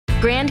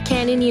Grand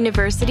Canyon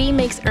University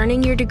makes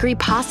earning your degree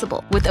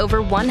possible with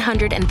over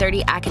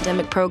 130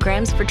 academic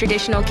programs for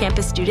traditional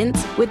campus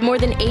students with more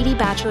than 80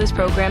 bachelor's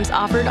programs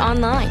offered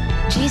online.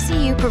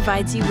 GCU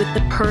provides you with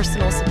the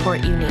personal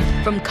support you need,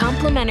 from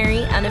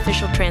complimentary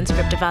unofficial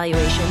transcript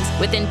evaluations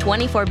within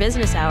 24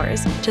 business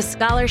hours to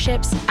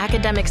scholarships,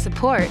 academic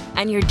support,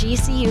 and your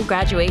GCU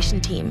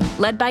graduation team,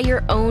 led by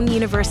your own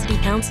university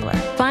counselor.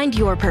 Find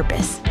your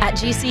purpose at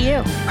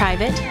GCU.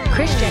 Private,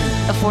 Christian,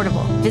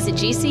 affordable. Visit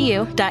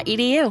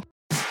gcu.edu.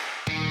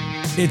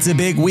 It's a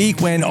big week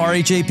when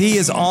RHAP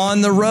is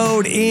on the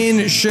road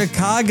in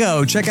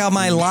Chicago. Check out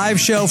my live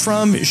show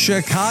from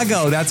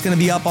Chicago. That's going to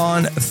be up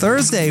on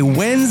Thursday.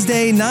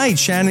 Wednesday night,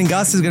 Shannon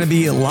Gus is going to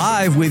be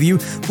live with you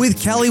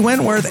with Kelly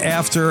Wentworth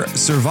after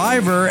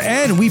Survivor.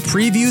 And we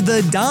preview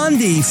the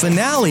Dondi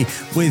finale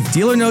with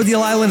Deal or No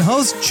Deal Island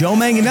host Joe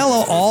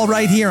Manganiello, all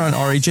right here on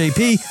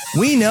RHAP.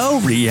 We know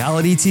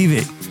reality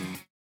TV.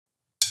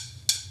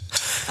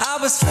 I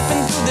was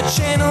flipping through the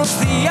channels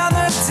the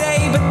other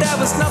day, but there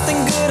was nothing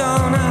good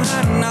on, I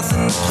had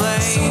nothing to play.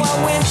 So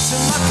I went to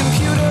my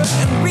computer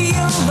and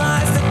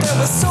realized that there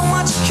was so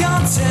much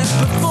content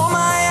before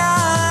my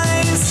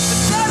eyes.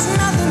 But there's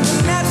nothing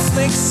but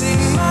Netflix in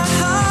my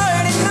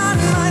heart and on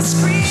my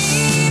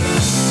screen.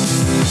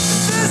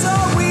 There's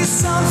always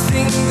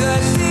something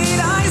good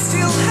that I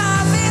still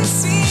haven't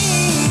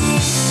seen.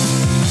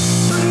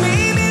 But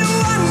maybe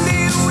one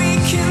day we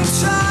can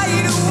try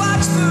to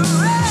watch the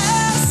rest.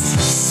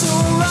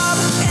 Rob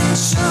and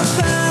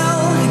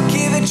Chappelle,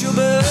 give it your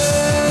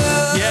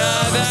best.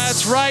 Yeah,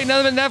 that's right.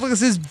 Nothing But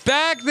Netflix is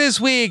back this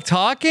week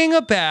talking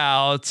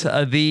about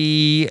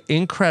the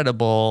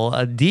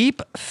incredible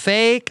Deep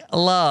Fake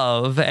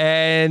Love.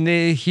 And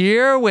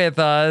here with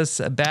us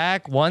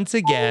back once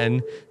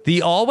again,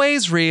 the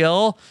always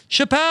real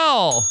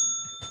Chappelle.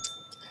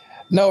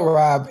 No,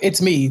 Rob,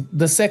 it's me,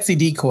 the sexy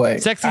decoy.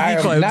 Sexy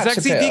decoy.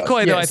 Sexy Chappelle.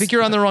 decoy, though. Yes. I think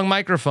you're on the wrong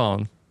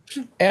microphone.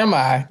 Am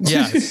I?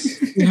 Yes.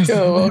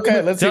 Oh,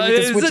 okay, let's see if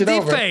we can switch it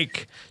over.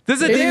 Fake. This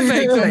is a deep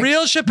fake. The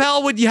real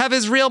Chappelle would have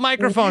his real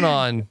microphone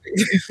on.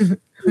 Chappelle,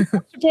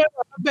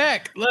 I'm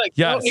back. Look,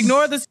 yes. Don't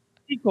ignore the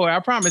decoy. I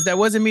promise that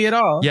wasn't me at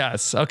all.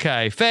 Yes.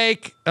 Okay.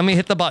 Fake. Let me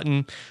hit the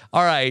button.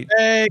 All right.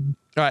 Fake.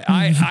 All right,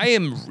 I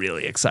am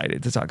really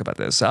excited to talk about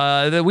this.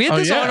 We had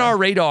this on our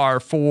radar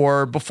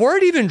for before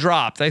it even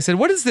dropped. I said,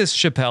 what is this,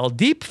 Chappelle?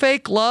 Deep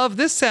Fake Love?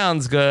 This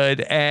sounds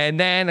good.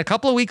 And then a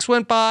couple of weeks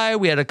went by.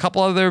 We had a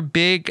couple other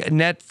big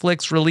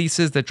Netflix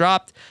releases that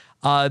dropped.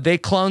 They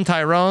cloned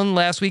Tyrone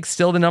last week,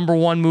 still the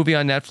 #1 movie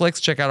on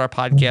Netflix. Check out our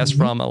podcast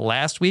from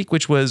last week,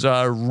 which was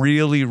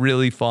really,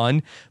 really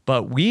fun.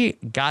 But we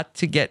got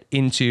to get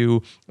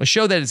into a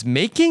show that is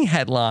making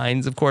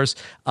headlines. Of course,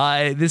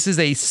 this is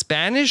a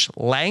Spanish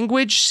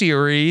language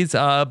series,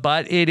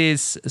 but it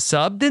is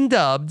subbed and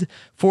dubbed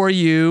for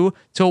you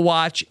to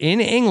watch in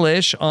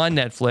English on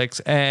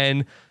Netflix.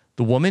 And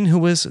the woman who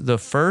was the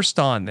first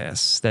on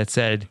this that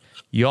said,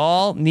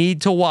 y'all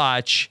need to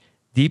watch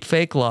Deep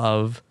Fake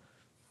Love.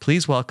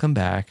 Please welcome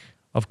back,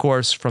 of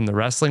course, from the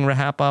Wrestling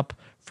Wrap-Up,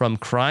 from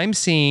Crime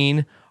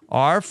Scene,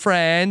 our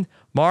friend,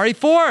 Mari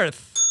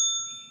Forth.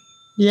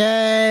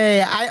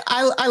 Yay.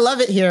 I love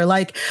it here.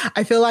 Like,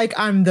 I feel like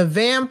I'm the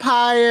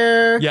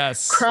vampire,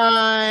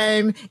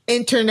 crime,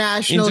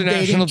 international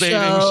dating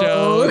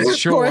show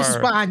sure.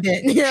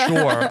 correspondent. Yeah.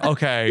 Sure.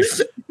 Okay.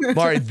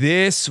 Mari,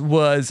 this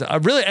was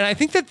really, and I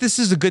think that this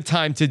is a good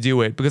time to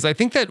do it because I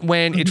think that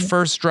when it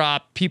first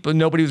dropped,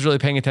 nobody was really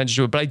paying attention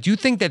to it. But I do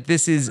think that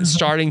this is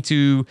starting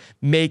to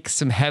make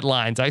some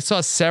headlines. I saw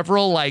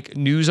several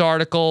news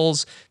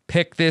articles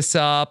pick this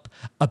up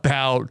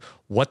about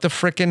what the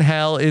frickin'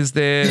 hell is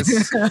this?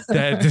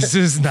 That this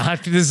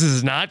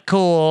is not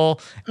cool.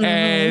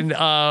 And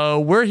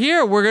we're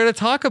here. We're going to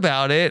talk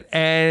about it.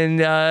 And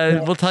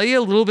we'll tell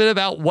you a little bit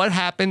about what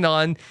happened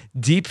on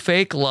Deep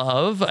Fake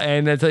Love.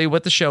 And I'll tell you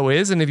what the show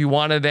is. And if you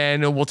want to,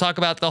 then we'll talk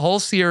about the whole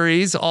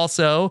series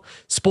also.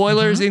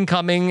 Spoilers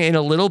incoming in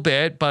a little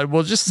bit, but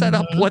we'll just set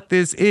up what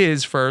this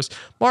is first.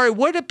 Mari,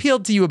 what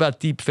appealed to you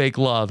about Deep Fake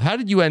Love? How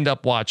did you end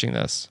up watching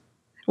this?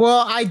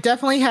 Well, I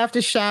definitely have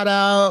to shout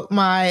out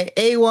my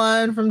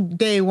A1 from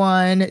day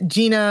one,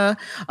 Gina,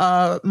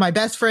 my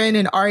best friend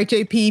and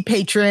RHAP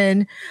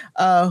patron,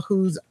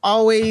 who's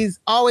always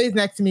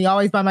next to me,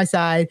 always by my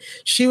side.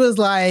 She was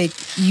like,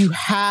 you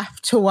have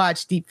to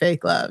watch Deep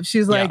Fake Love. She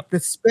was like,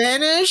 the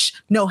Spanish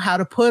know how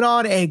to put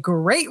on a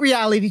great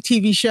reality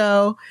TV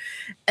show.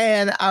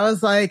 And I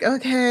was like,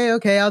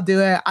 okay, I'll do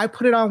it. I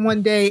put it on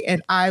one day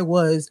and I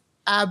was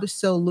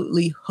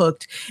absolutely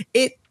hooked.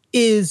 It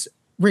is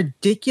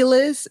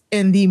ridiculous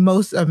in the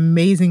most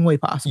amazing way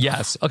possible.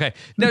 Yes. Okay.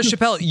 Now,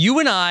 Chappelle, you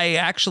and I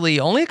actually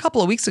only a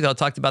couple of weeks ago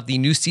talked about the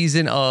new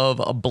season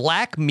of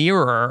Black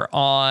Mirror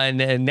on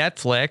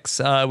Netflix.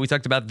 We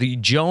talked about the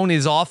Joan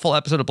is Awful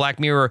episode of Black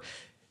Mirror.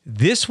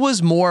 This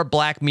was more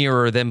Black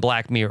Mirror than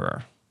Black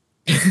Mirror.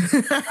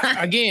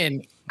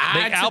 Again,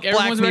 they out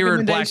Black Mirror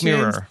and Black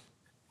Mirror.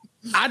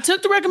 I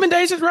took the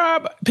recommendations,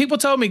 Rob. People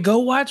told me, go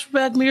watch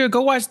Black Mirror,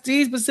 go watch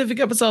these specific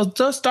episodes.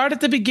 Just start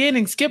at the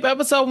beginning, skip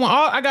episode 1.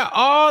 I got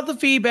all the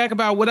feedback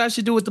about what I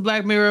should do with the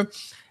Black Mirror,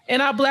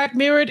 and I Black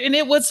Mirrored, and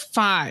it was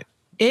fine.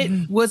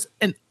 It was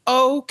an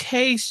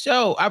okay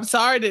show. I'm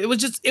sorry. It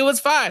was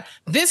fine.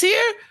 This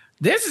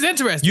is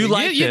interesting.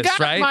 You got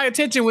right? my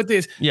attention with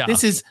this. Yeah.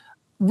 This is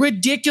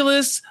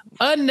ridiculous,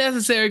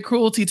 unnecessary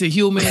cruelty to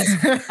humans.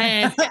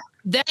 And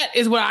that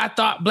is what I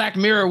thought Black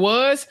Mirror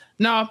was.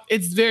 No,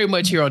 it's very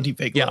much here on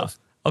Deepfake Love.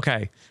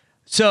 Okay.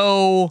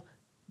 So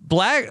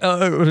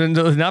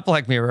not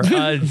Black Mirror.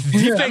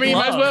 Deepfake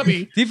might as well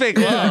be. Deepfake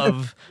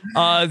Love.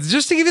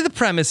 Just to give you the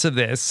premise of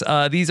this,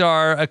 these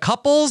are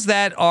couples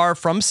that are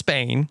from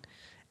Spain,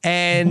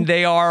 and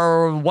they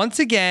are once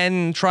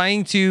again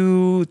trying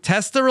to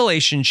test the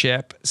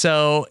relationship.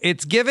 So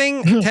it's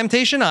giving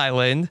Temptation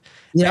Island.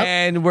 Yep.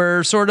 And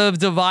we're sort of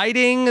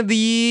dividing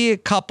the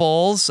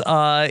couples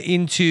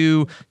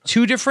into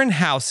 2 different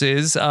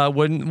houses.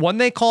 One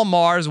they call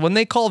Mars, one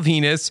they call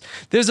Venus.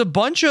 There's a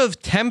bunch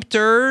of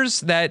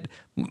tempters that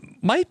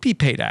might be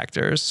paid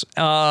actors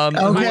who are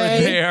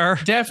there.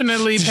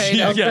 Definitely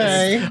paid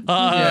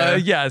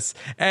actors. Yes.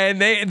 And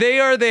they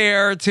are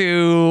there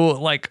to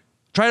like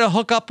try to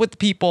hook up with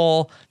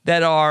people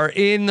that are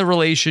in the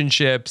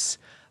relationships.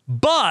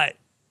 But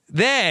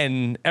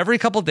then every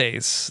couple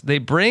days, they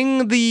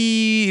bring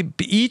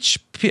each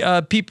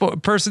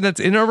person that's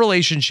in a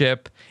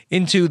relationship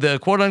into the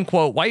quote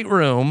unquote white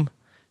room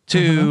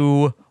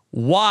to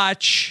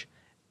watch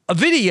a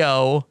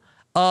video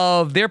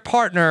of their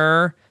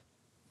partner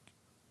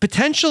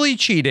potentially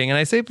cheating. And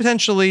I say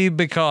potentially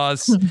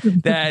because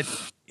that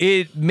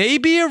it may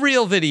be a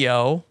real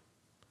video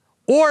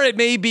or it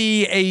may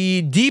be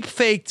a deep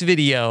faked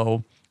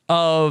video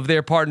of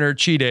their partner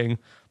cheating.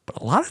 But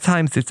a lot of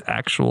times it's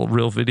actual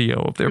real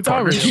video of their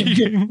partner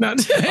cheating.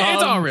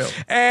 It's all real.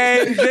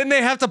 And then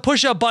they have to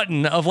push a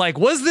button of like,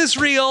 was this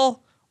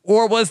real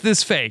or was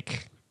this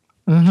fake?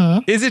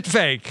 Is it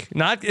fake?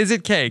 Is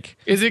it cake?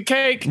 Is it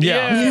cake?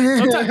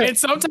 Yeah.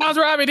 Sometimes,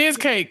 Rob, it is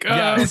cake.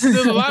 There's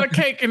a lot of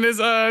cake in this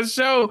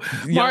show.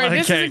 Mari,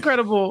 this is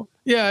incredible.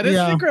 Yeah, this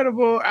is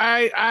incredible.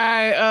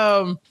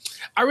 I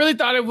really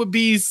thought it would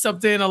be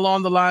something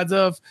along the lines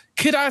of,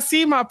 could I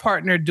see my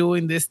partner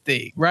doing this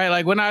thing? Right?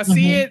 Like when I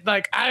see it,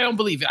 like I don't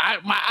believe it.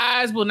 My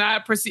eyes will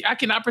not perceive. I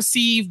cannot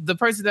perceive the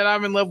person that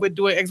I'm in love with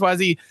doing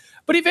XYZ.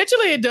 But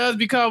eventually it does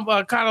become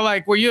kind of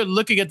like where you're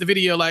looking at the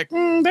video like,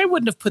 they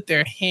wouldn't have put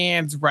their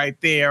hands right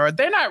there. Or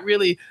they don't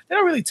really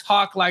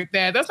talk like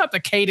that. That's not the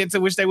cadence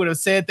in which they would have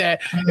said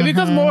that. It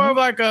becomes more of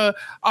like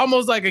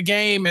almost like a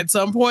game at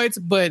some points.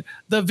 But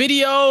the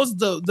videos,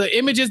 the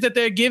images that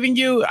they're giving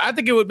you, I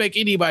think it would make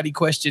anybody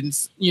question,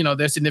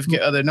 their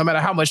significant other, no matter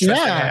how much stress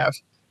they have.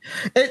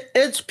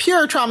 It's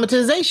pure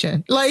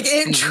traumatization. Like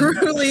it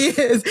truly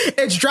is.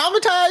 It's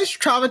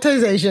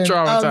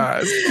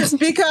traumatization.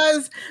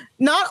 Because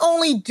not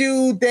only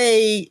do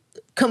they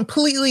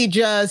completely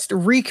just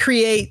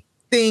recreate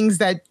things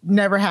that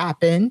never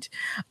happened,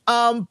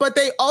 but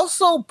they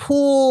also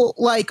pull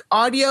like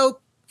audio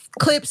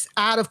clips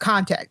out of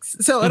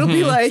context. So it'll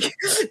be like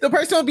the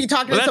person will be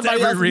talking to somebody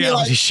else. That's every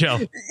reality show.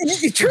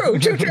 True.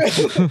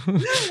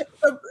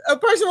 A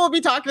person will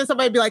be talking to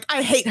somebody and be like,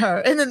 I hate her.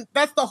 And then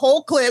that's the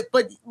whole clip,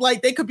 but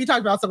like they could be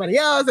talking about somebody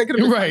else. They could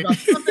be talking about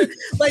something.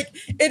 Like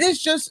it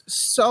is just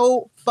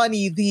so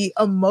funny, the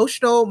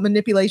emotional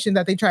manipulation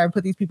that they try and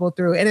put these people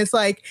through. And it's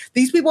like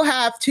these people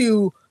have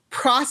to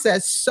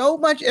process so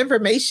much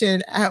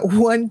information at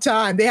one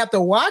time. They have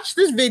to watch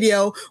this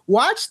video,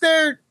 watch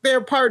their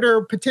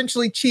partner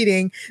potentially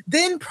cheating,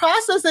 then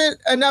process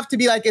it enough to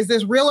be like, is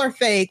this real or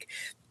fake?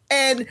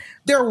 And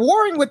they're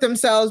warring with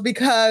themselves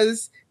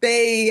because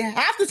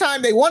half the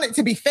time they want it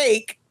to be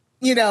fake,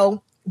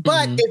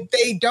 but if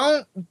they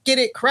don't get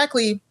it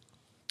correctly,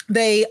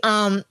 they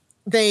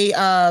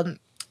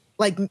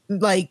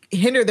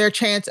hinder their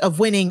chance of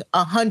winning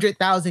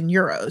 100,000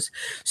 euros.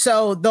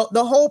 So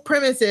the whole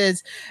premise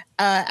is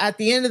at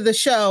the end of the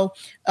show,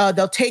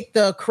 they'll take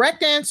the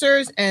correct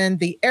answers and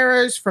the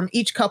errors from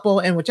each couple,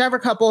 and whichever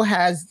couple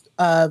has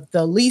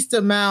the least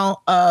amount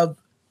of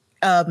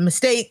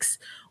mistakes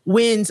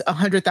wins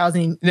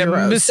 100,000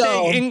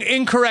 euros.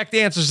 Incorrect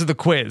answers to the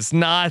quiz,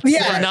 not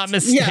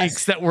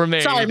mistakes that were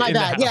made. Sorry, my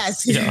bad.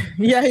 Yes.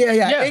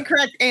 Yeah.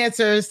 Incorrect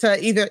answers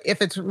to either if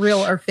it's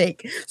real or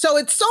fake. So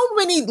it's so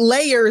many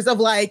layers of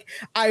like,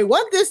 I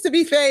want this to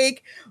be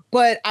fake,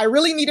 but I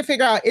really need to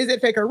figure out, is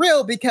it fake or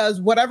real? Because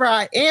whatever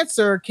I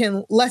answer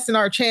can lessen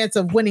our chance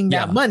of winning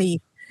that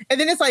money. And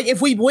then it's like,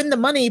 if we win the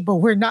money, but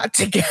we're not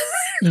together.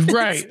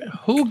 Right.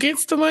 Who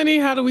gets the money?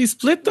 How do we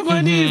split the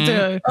money?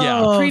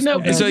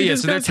 Prenup. So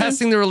they're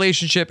testing the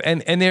relationship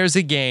and there's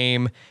a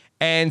game.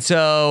 And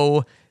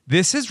so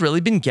this has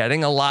really been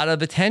getting a lot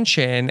of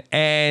attention.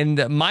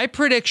 And my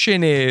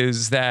prediction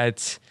is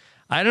that,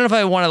 I don't know if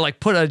I want to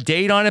like put a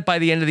date on it by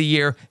the end of the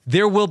year,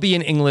 there will be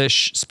an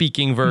English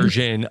speaking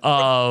version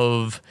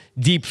of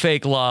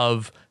Deepfake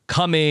Love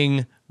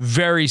coming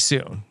very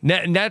soon.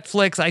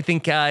 Netflix, I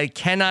think,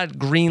 cannot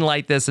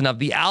greenlight this enough.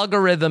 The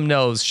algorithm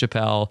knows,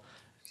 Chappelle.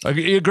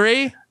 You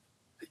agree?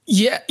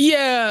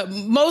 Yeah.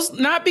 Most,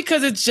 not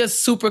because it's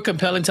just super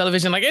compelling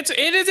television. Like it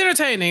is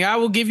entertaining. I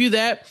will give you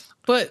that.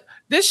 But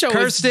this show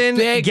Kirsten, is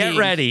begging. get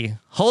ready.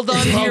 Hold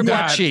on to your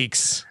butt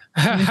cheeks.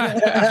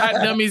 Hot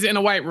dummies in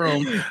a white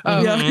room.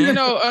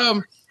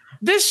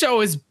 This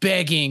show is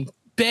begging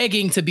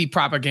to be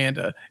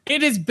propaganda.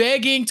 It is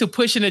begging to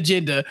push an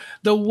agenda.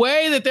 The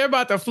way that they're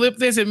about to flip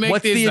this and make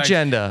What's this the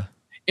agenda?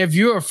 If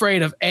you're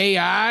afraid of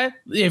AI,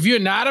 if you're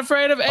not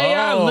afraid of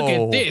AI, look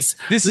at this.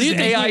 This is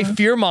AI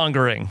fear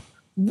mongering.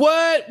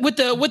 What with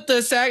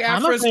the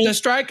SAG-AFTRA, the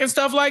strike and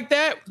stuff like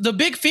that? The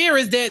big fear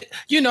is that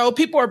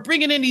people are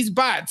bringing in these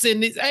bots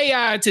and this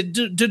AI to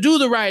do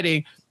the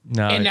writing,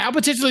 and now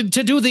potentially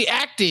to do the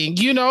acting.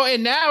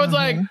 And now it's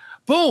like,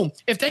 boom!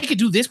 If they could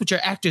do this with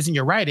your actors and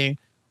your writing,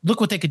 look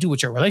what they could do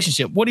with your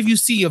relationship. What if you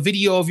see a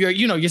video of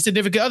your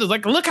significant others?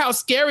 Like, look how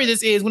scary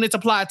this is when it's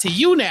applied to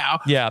you now.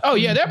 Yeah. Oh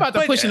yeah, they're about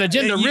to push an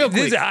agenda real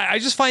quick. I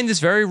just find this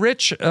very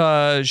rich,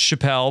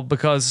 Chappelle,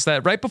 because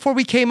that right before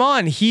we came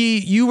on,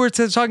 you were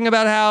talking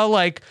about how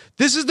like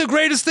this is the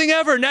greatest thing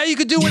ever. Now you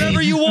could do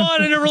whatever you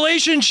want in a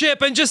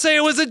relationship and just say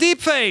it was a deep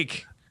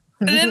fake.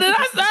 And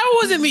that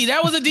wasn't me.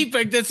 That was a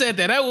deepfake that said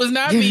that. That was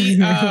not me.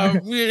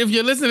 If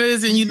you're listening to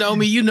this and you know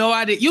me, you know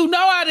I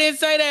didn't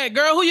say that.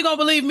 Girl, who you gonna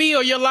believe, me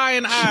or your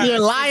lying eyes? Your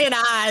lying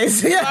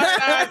eyes. Lying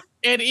eyes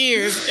and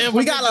ears. And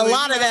we got a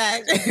lot of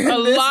that. A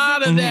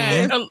lot of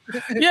that.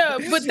 Yeah,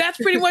 but that's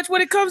pretty much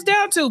what it comes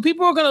down to.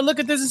 People are gonna look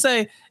at this and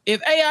say,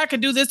 if AI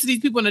can do this to these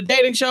people in a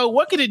dating show,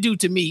 what can it do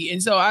to me?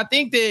 And so I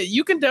think that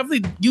you can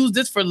definitely use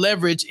this for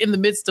leverage in the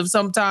midst of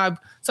some type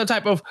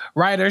of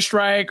writer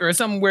strike or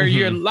something where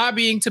you're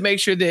lobbying to make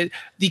sure that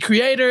the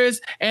creators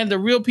and the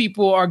real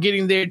people are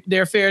getting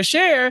their fair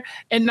share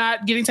and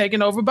not getting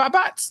taken over by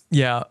bots.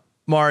 Yeah.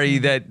 Mari,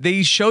 that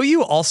they show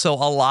you also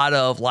a lot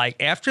of like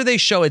after they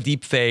show a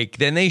deep fake,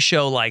 then they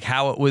show like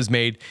how it was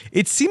made.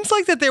 It seems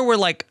like that there were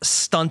like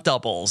stunt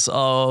doubles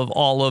of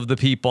all of the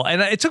people,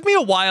 and it took me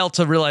a while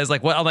to realize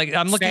like what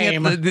I'm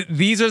looking at.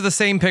 These are the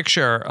same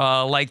picture,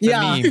 like the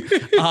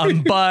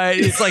meme, but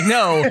it's like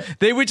no,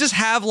 they would just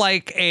have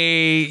like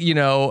a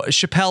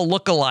Chappelle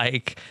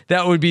lookalike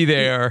that would be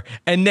there,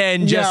 and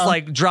then just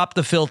like drop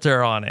the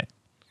filter on it.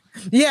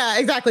 Yeah,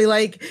 exactly.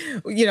 Like,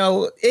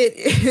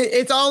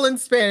 it's all in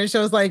Spanish.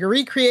 So it's like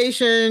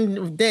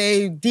recreation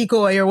day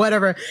decoy or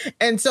whatever.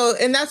 And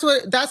that's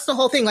the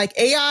whole thing. Like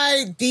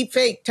AI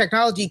deepfake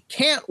technology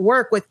can't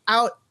work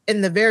without,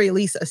 in the very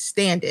least, a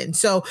stand-in.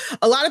 So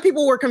a lot of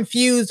people were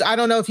confused. I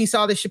don't know if you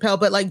saw this, Chappelle,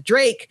 but like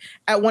Drake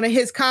at one of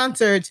his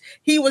concerts,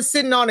 he was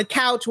sitting on a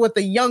couch with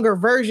a younger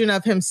version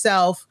of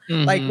himself,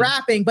 like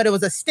rapping, but it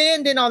was a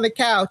stand-in on the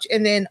couch.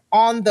 And then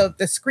on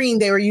the screen,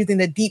 they were using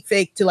the deep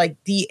fake to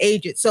like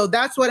de-age it. So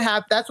that's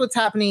what's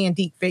happening in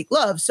Deep Fake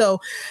Love. So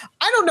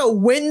I don't know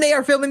when they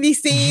are filming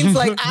these scenes.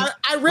 Like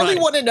I really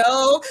want to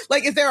know,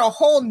 like, is there a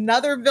whole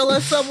nother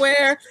villa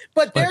somewhere?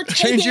 But they're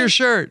change your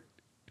shirt.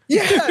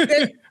 Yeah.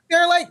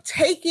 They're like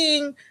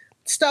taking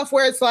stuff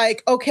where it's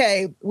like,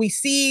 okay, we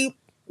see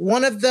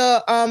one of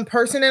the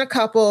person in a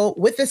couple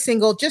with a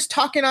single just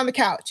talking on the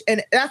couch.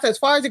 And that's as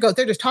far as it goes.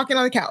 They're just talking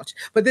on the couch.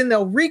 But then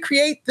they'll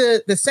recreate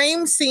the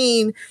same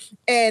scene.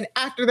 And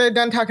after they're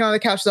done talking on the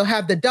couch, they'll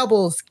have the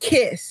doubles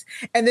kiss.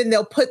 And then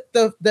they'll put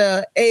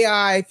the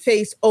AI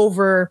face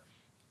over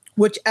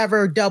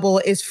whichever double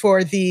is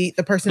for the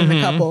person in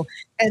the couple.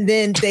 And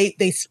then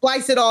they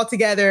splice it all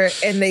together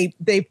and they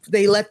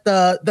let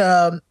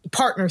the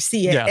partner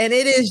see it. Yeah. And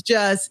it is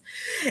just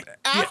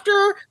after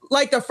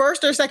like the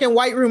first or second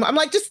white room, I'm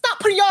like, just stop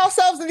putting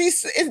yourselves in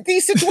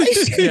these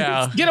situations.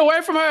 Yeah. Get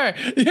away from her.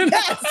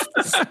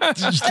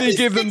 Yes. They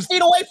give them 6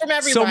 feet away from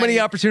everybody. So many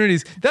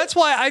opportunities. That's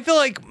why I feel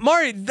like,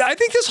 Mari, I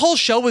think this whole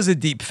show was a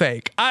deep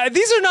fake.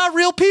 These are not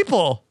real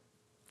people,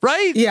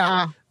 right?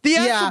 Yeah. The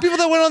actual people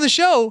that went on the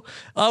show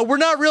were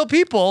not real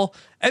people.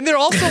 And they're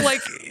also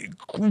like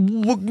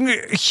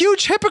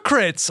huge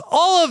hypocrites.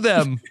 All of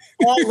them.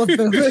 All of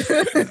them.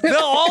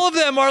 All of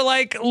them are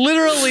like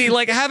literally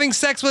like having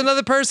sex with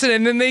another person.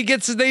 And then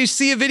they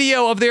see a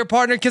video of their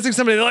partner kissing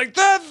somebody. They're like,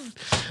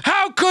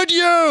 how could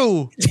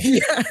you?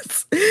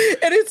 Yes.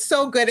 And it's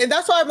so good. And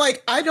that's why I'm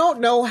like, I don't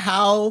know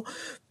how...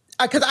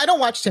 Because I don't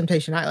watch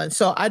Temptation Island,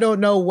 so I don't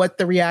know what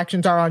the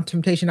reactions are on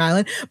Temptation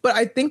Island. But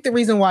I think the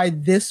reason why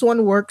this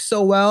one works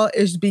so well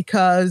is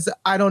because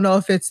I don't know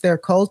if it's their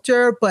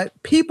culture, but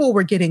people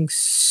were getting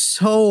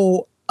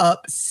so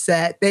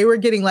upset. They were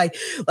getting like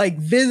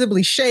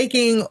visibly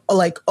shaking,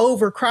 like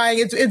over crying.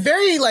 It's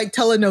very like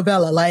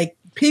telenovela. Like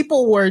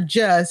people were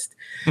just.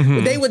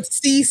 They would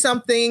see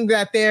something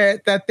that their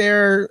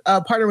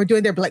partner would do,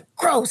 they'd be like,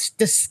 gross,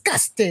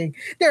 disgusting.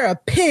 They're a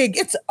pig.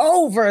 It's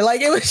over.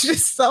 Like, it was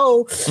just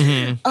so,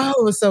 it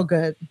was so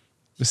good.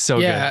 So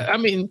good. I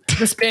mean,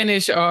 the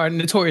Spanish are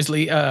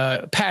notoriously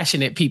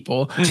passionate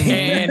people,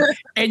 and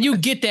you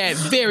get that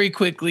very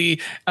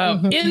quickly.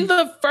 In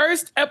the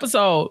first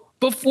episode,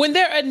 But when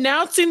they're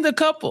announcing the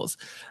couples,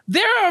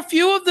 there are a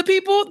few of the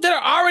people that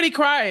are already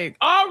crying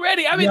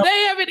already. I mean,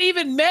 they haven't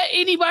even met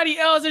anybody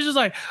else. They're just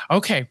like,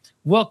 okay,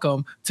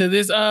 welcome to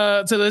this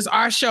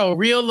our show,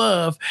 Real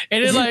Love.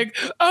 And it's like,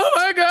 oh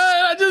my God,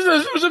 I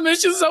just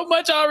miss you so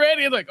much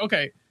already. It's like,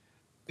 okay,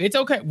 it's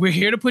okay. We're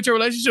here to put your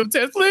relationship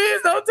test.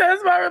 Please don't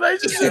test my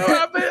relationship.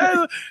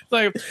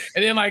 Like,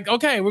 and then like,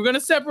 okay, we're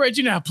gonna separate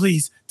you now.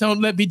 Please don't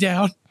let me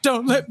down.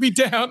 Don't let me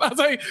down. I was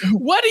like,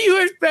 what do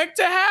you expect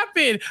to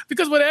happen?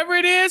 Because whatever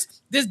it is,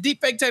 this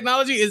deepfake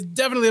technology is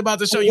definitely about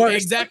to show you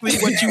exactly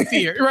what you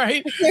fear,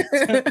 right?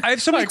 I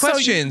have so many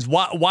questions.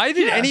 Why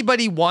did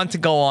anybody want to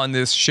go on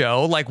this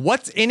show? Like,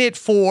 what's in it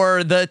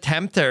for the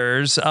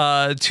Tempters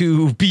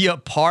to be a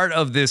part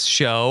of this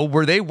show?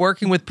 Were they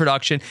working with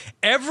production?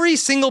 Every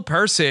single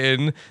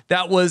person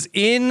that was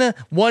in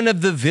one of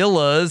the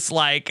villas,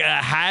 like,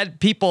 had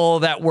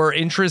people that were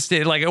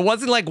interested. Like, it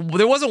wasn't like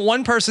there wasn't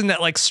one person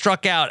that like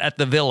struck out at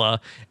the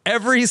villa.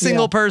 Every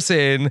single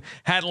person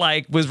had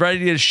like was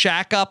ready to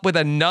shack up with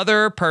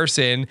another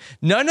person.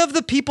 None of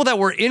the people that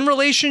were in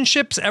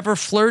relationships ever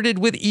flirted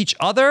with each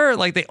other.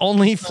 Like they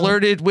only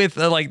flirted with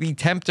like the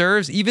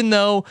Tempters, even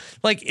though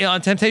like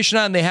on Temptation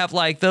Island they have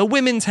like the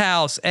women's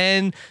house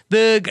and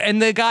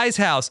the guy's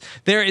house.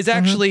 There is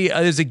actually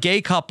there's a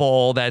gay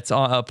couple that's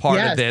a part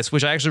of this,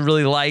 which I actually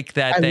really like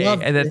that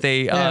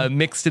they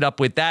mixed it up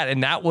with that,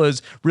 and that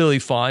was really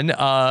fun.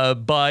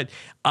 But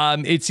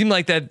it seemed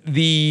like that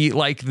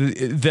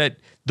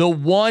the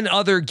one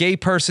other gay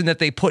person that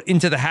they put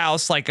into the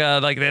house, like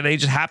they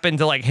just happened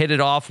to like hit it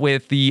off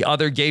with the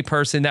other gay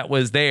person that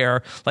was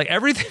there. Like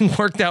everything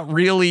worked out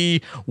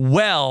really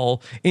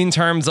well in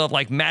terms of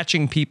like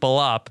matching people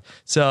up.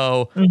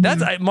 So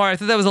that's Mari, I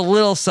thought that was a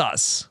little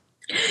sus.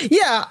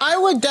 Yeah, I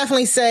would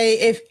definitely say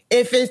if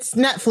it's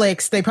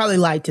Netflix, they probably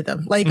lied to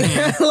them. Like,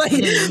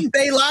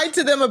 they lied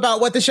to them about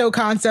what the show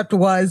concept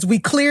was. We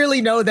clearly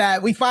know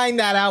that. We find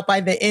that out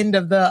by the end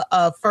of the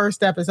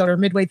first episode or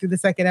midway through the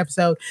second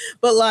episode.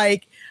 But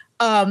like,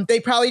 they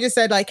probably just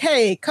said like,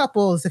 hey,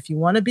 couples, if you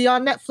want to be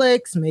on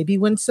Netflix, maybe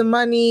win some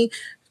money,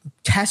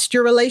 test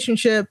your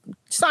relationship,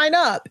 sign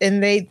up.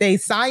 And they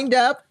signed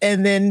up,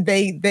 and then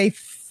they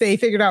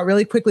figured out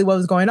really quickly what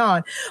was going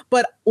on.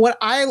 But what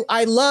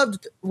I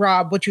loved,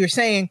 Rob, what you were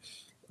saying,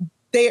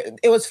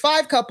 it was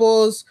 5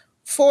 couples,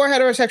 4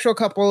 heterosexual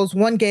couples,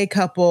 1 gay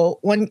couple,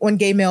 one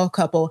gay male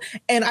couple.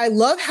 And I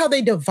love how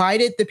they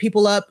divided the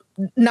people up,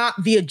 not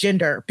via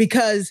gender,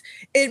 because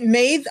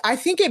I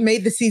think it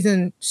made the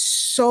season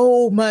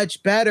so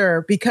much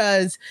better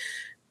because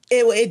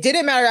it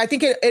didn't matter. I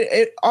think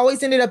it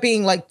always ended up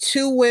being like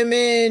 2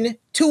 women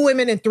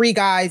and 3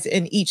 guys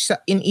in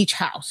each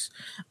house.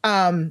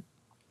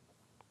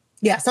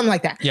 Yeah, something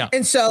like that. Yeah.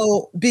 And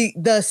so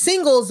the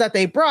singles that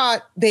they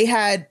brought, they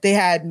had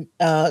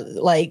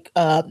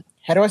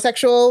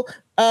heterosexual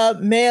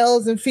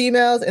males and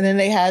females, and then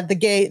they had the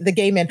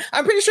gay men.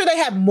 I'm pretty sure they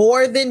had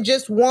more than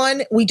just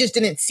one. We just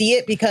didn't see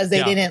it because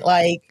they didn't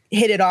like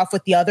hit it off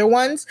with the other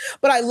ones.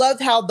 But I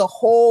loved how the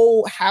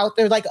whole house,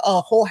 there's like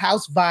a whole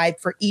house vibe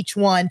for each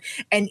one,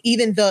 and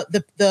even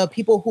the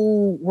people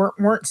who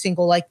weren't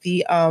single, like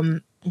the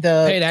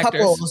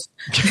couples,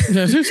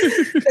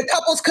 the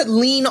couples could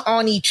lean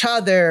on each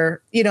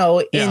other, in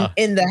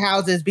the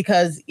houses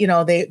because,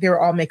 they were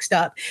all mixed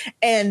up.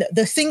 And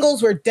the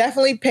singles were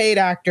definitely paid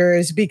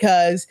actors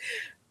because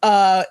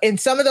in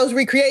some of those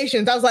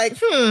recreations, I was like,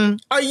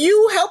 are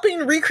you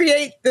helping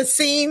recreate the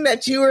scene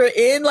that you were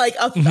in? Like,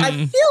 I feel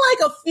like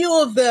a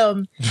few of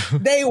them,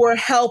 they were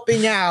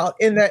helping out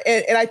and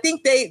I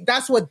think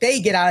that's what they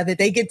get out of it.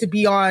 They get to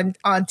be on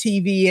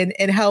TV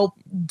and help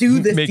do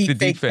this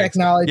deepfake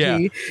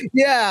technology.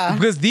 Yeah.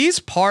 Because these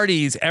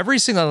parties, every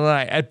single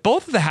night at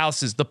both of the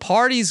houses, the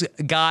parties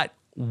got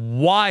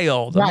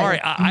wild. Right. Amari,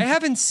 I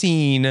haven't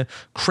seen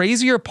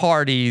crazier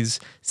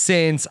parties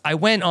since I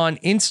went on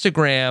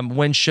Instagram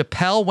when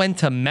Chappelle went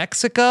to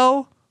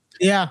Mexico.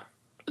 Yeah.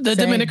 The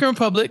Dominican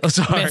Republic. Oh,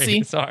 sorry.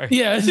 Messi. Sorry.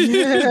 Yeah.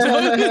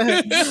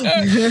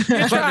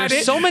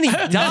 There's so many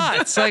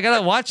dots. I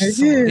gotta watch.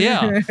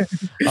 Yeah.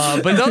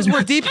 But those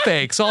were deep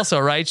fakes also,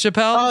 right,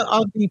 Chappelle?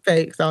 All deep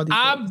fakes.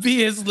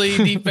 Obviously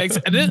deep fakes.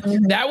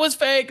 That was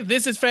fake.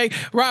 This is fake.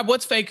 Rob,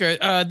 what's faker?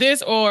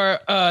 This or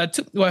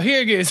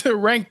here it is.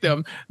 Rank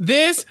them.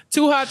 This,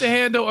 Too Hot to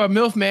Handle, or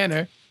MILF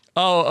Manor?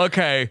 Oh,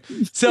 okay.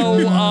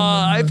 So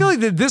I feel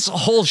like that this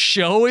whole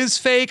show is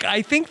fake.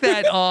 I think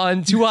that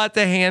on Too Hot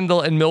to Handle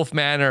and MILF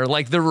Manor,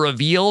 like the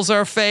reveals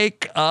are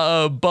fake.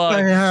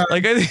 But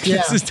like I think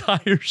this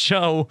entire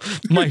show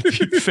might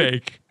be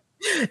fake.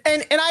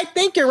 And I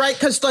think you're right,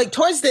 because like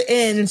towards the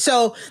end,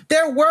 so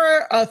there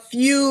were a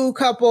few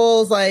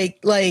couples like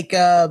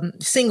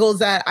singles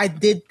that I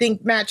did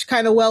think matched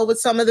kind of well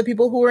with some of the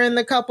people who were in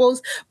the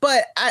couples.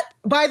 But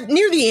by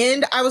near the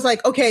end, I was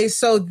like, okay,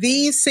 so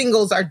these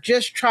singles are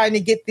just trying to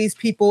get these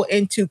people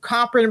into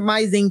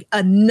compromising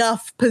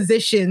enough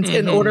positions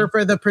in order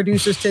for the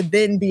producers to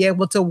then be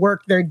able to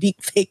work their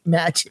deep fake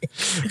magic.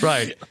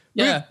 Right.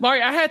 Yeah.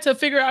 Mari, I had to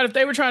figure out if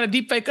they were trying to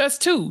deep fake us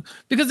too,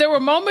 because there were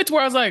moments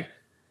where I was like,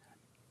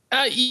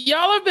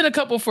 y'all have been a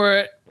couple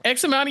for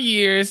X amount of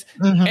years,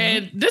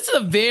 and this is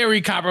a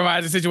very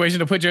compromising situation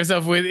to put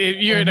yourself with. If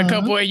you're in a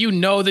couple and you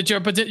know that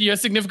your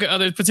significant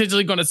other is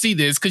potentially going to see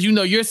this because you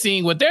know you're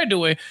seeing what they're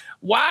doing.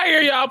 Why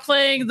are y'all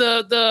playing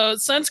the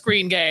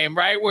sunscreen game,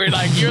 right? Where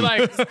like you're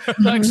like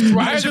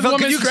why is this woman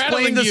can you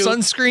explain the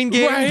sunscreen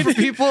game for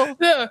people?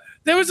 Yeah.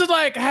 They was just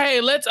like, hey,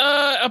 let's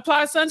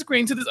apply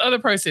sunscreen to this other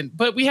person,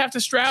 but we have to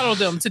straddle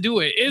them to do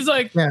it. It's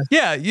like,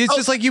 it's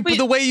just like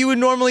the way you would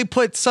normally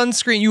put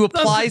sunscreen. You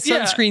apply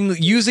sunscreen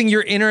using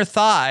your inner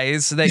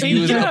thighs that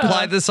you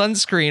apply the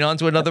sunscreen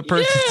onto another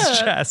person's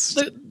chest.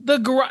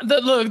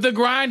 The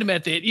grind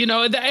method, you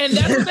know, and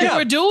that's what they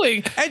were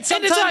doing. And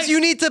sometimes you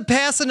need to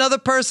pass another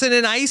person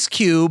an ice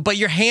cube, but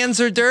your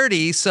hands are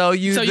dirty, so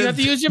you have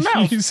to use your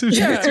mouth. And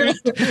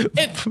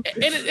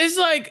it's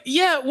like,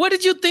 what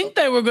did you think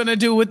they were gonna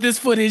do with this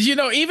footage? You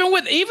know, even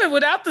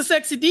without the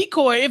sexy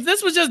decoy, if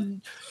this was just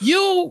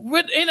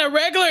you in a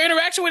regular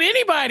interaction with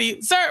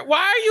anybody, sir, why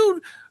are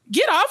you?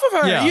 Get off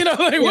of her. Yeah. You know,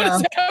 like what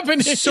is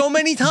happening? So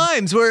many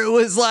times where it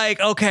was like,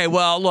 okay,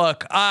 well,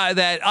 look,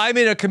 that I'm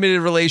in a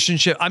committed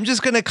relationship. I'm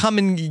just going to come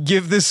and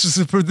give this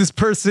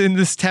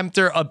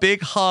tempter, a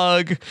big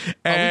hug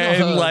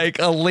and like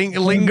a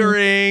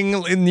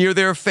lingering near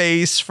their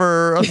face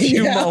for a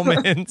few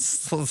moments.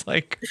 So it's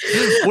like,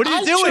 what are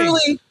you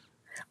doing?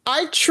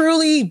 I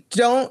truly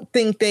don't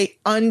think they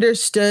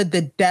understood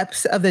the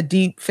depths of the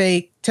deep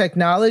fake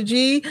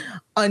technology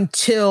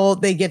until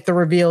they get the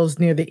reveals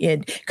near the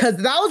end. Because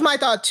that was my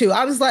thought too.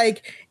 I was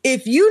like,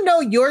 if you know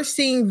you're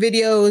seeing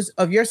videos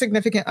of your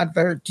significant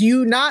other, do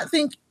you not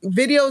think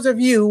videos of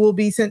you will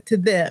be sent to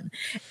them?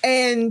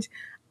 And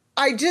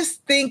I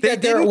just think they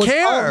didn't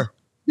care.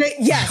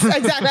 Yes,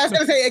 exactly. I was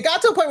going to say it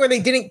got to a point where they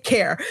didn't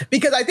care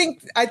because I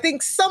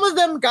think some of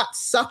them got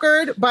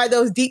suckered by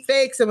those deep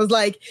fakes and was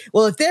like,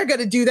 well, if they're going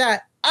to do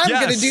that, I'm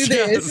going to do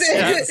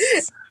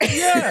this.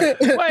 Yes.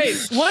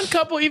 Wait, one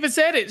couple even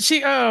said it.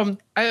 She,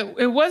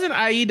 it wasn't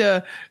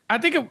Aida. I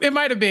think it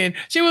might have been.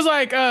 She was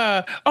like,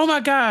 oh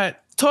my God,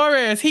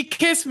 Torres, he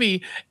kissed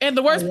me. And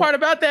the worst part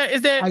about that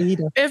is that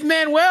if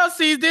Manuel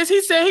sees this,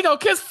 he said he gonna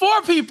kiss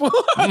 4 people.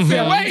 I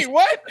said, wait,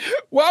 what?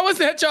 Why was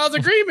that y'all's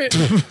agreement?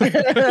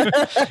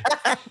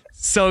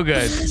 So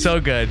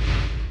good.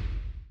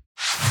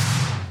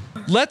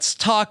 Let's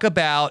talk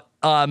about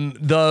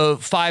the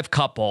 5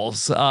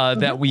 couples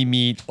that we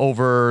meet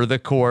over the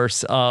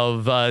course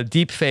of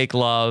Deep Fake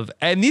Love.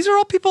 And these are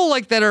all people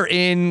like that are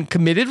in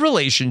committed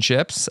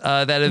relationships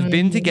that have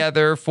been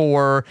together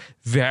for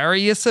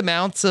various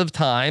amounts of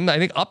time. I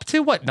think up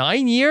to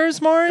 9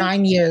 years, Mari?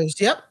 9 years.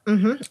 Yep.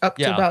 Up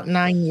to about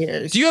 9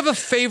 years. Do you have a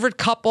favorite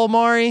couple,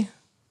 Mari?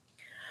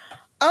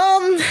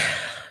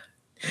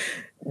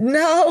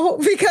 No,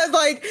 because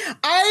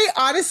I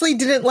honestly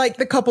didn't like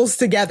the couples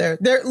together.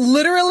 They're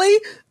literally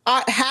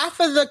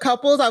half of the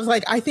couples. I was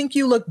like, I think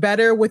you look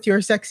better with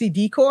your sexy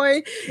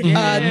decoy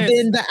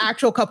than the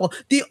actual couple.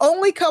 The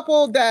only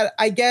couple that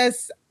I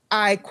guess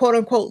I quote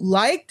unquote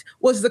liked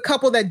was the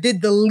couple that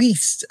did the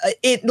least.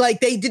 They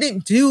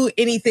didn't do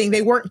anything.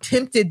 They weren't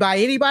tempted by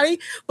anybody,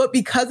 but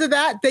because of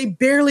that, they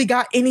barely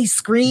got any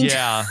screen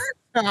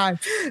time.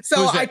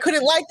 So I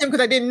couldn't like them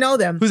because I didn't know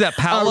them. Who's that?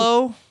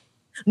 Paolo?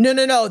 No.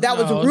 That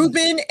was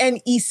Ruben and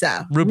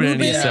Issa. Ruben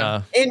and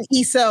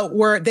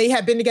Issa they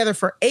had been together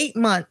for 8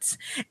 months.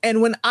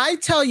 And when I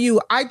tell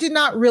you, I did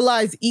not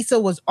realize Issa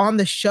was on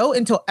the show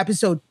until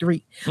episode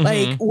 3.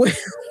 Like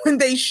when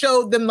they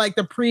showed them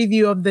the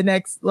preview of the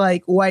next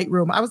White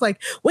Room, I was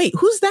like, wait,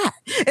 who's that?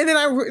 And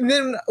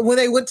then when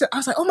they went to, I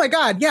was like, oh my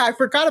God, yeah, I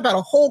forgot about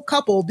a whole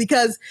couple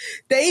because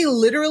they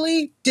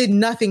literally did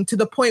nothing to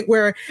the point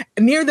where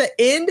near the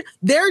end,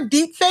 their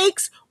deep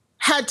fakes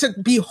had to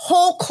be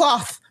whole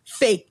cloth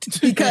faked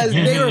because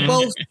they were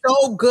both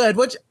so good,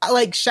 which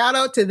shout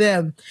out to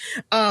them.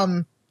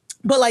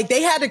 But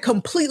they had to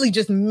completely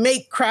just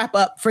make crap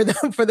up for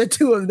them, for the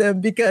two of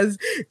them, because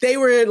they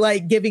were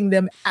giving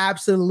them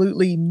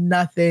absolutely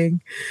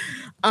nothing.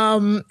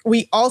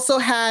 We also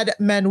had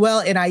Manuel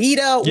and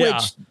Aida,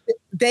 which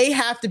they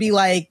have to be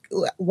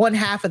one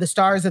half of the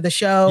stars of the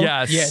show.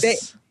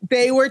 Yes.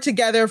 They were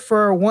together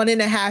for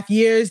 1.5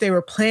 years. They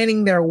were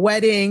planning their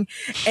wedding,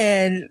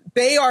 and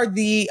they are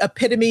the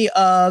epitome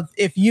of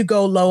if you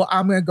go low,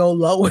 I'm going to go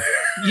lower.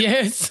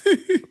 Yes.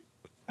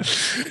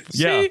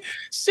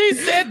 She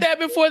said that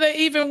before they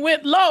even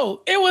went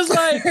low. It was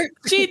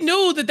she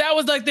knew that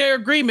was their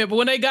agreement, but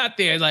when they got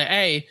there, it's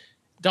hey,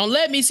 don't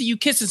let me see you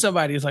kissing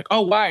somebody. It's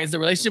oh, why? Is the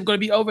relationship going to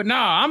be over?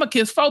 Nah, I'm going to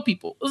kiss 4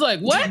 people. It was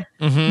what?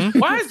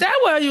 Why is that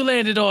what you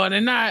landed on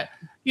and not,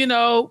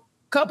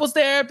 couples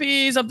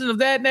therapy, something of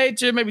that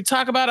nature, maybe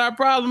talk about our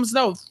problems?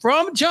 No,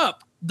 from jump,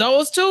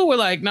 those two were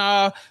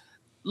nah,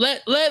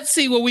 let's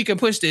see where we can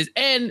push this.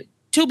 And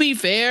to be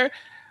fair,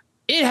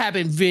 it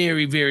happened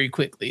very, very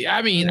quickly.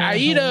 I mean,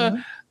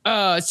 Aida,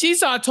 she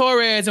saw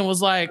Torres and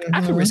was I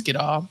can risk it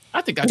all.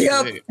 I think I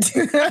can do it.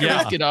 I can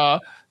risk it all.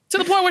 To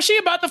the point where she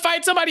about to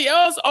fight somebody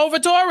else over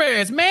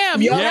Torres.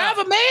 Ma'am, you have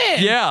a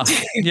man.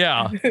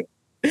 Yeah.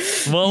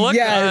 Well, look,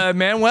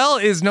 Manuel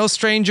is no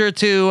stranger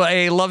to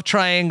a love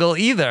triangle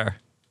either.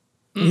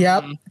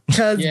 Yep.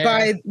 Because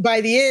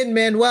by the end,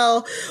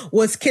 Manuel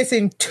was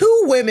kissing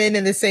 2 women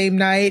in the same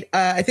night.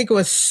 I think it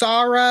was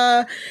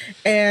Sarah,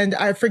 and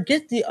I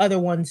forget the other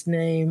one's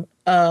name.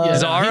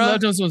 Zara? He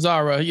loved us with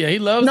Zara. Yeah, he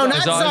loves No,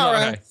 not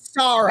Zara. Okay.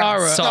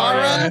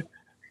 Sarah.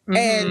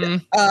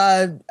 And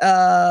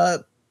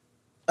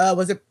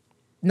was it?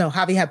 No,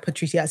 Javi had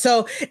Patricia.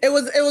 So it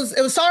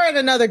was Sarah and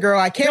another girl.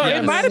 I can't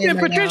remember. It might have been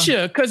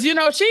Patricia, because she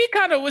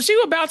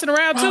was bouncing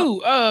around too.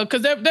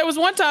 Because there was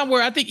one time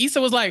where I think Issa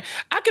was like,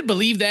 I could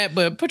believe that,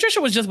 but Patricia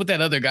was just with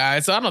that other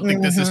guy, so I don't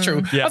think this is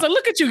true. Yeah. I was like,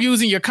 look at you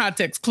using your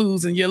context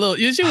clues and your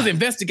she was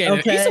investigating.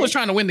 Okay. Issa was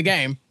trying to win the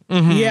game.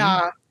 Mm-hmm.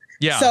 Yeah.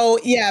 Yeah. So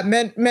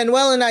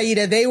Manuel and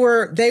Aida, they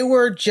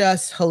were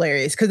just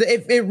hilarious, because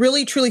it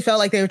really truly felt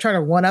like they were trying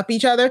to one up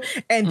each other,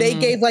 and they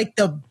gave like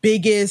the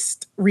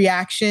biggest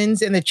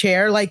reactions in the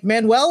chair. Like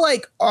Manuel,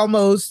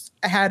 almost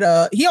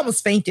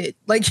fainted.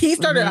 Like he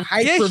started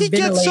hyperventilating. Yeah, he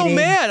gets so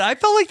mad. I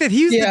felt like that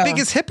he was the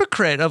biggest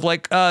hypocrite of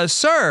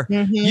sir,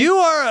 you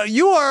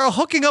are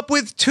hooking up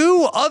with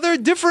 2 other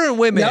different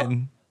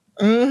women.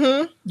 Yep.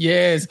 Mm-hmm.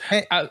 Yes,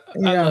 I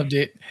loved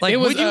it. Like,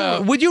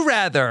 would you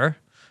rather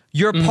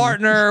your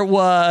partner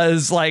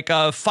was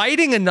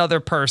fighting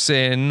another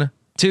person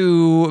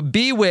to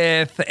be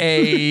with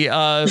a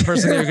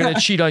person they're going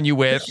to cheat on you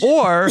with,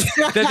 or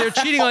that they're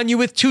cheating on you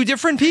with 2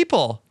 different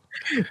people?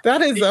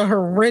 That is a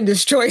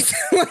horrendous choice.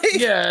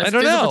 Yeah, I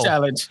don't know.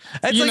 Challenge.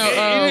 It's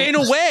in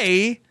a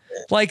way,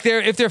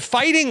 if they're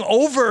fighting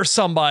over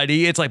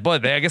somebody, it's like, boy,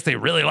 I guess they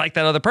really like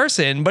that other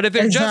person. But if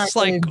they're just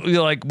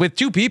with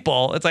 2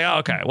 people, it's like, oh,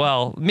 okay,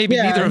 well, maybe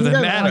neither of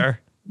them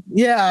matter.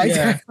 Yeah,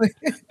 exactly.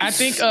 I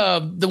think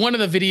one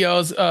of the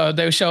videos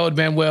they showed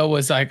Manuel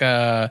was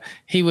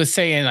he was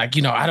saying I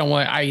don't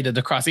want Aida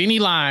to cross any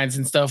lines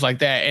and stuff like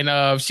that,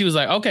 and she was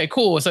like, okay,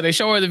 cool. So they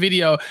show her the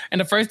video, and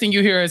the first thing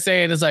you hear her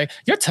saying is like,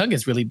 your tongue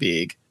is really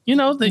big. You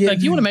want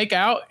to make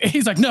out? And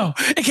he's like, no,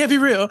 it can't be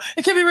real.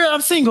 It can't be real.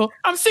 I'm single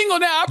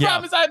now. I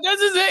promise.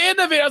 This is the end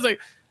of it. I was like,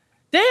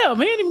 damn,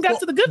 we ain't even got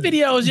to the good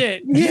videos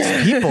yet.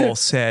 These people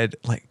said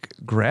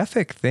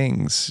graphic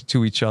things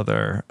to each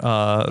other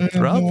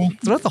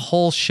throughout the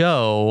whole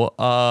show.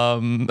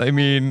 I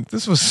mean,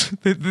 this was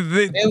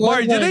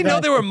Mari, did they know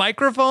there were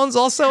microphones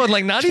also,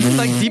 and not even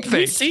deep fake?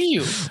 We see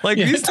you.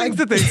 These things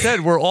that they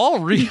said were all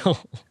real.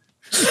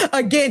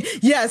 Again,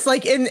 yes,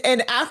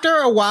 and after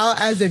a while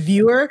as a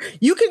viewer,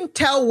 you can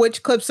tell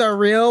which clips are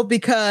real,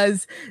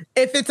 because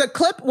if it's a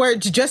clip where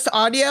it's just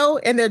audio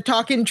and they're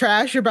talking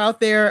trash about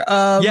their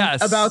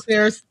about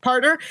their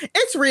partner,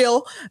 it's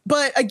real.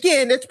 But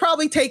again, it's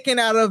probably taken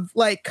out of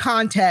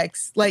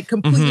context,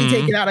 completely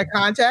taken out of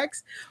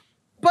context.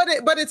 But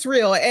it's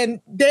real, and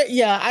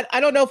I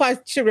don't know if I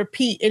should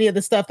repeat any of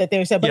the stuff that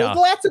they said, but there's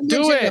lots of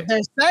mention of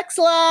their sex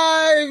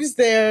lives.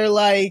 They're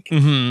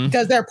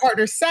does their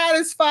partner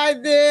satisfy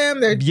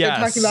them? They're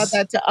talking about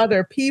that to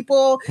other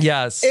people.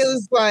 Yes, it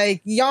was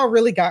y'all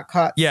really got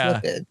caught.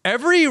 Yeah, slipping.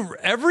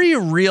 Every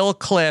real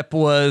clip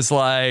was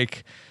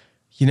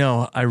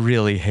I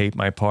really hate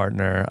my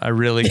partner. I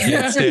really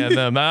can't stand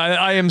them.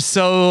 I am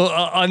so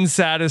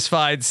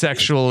unsatisfied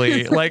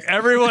sexually.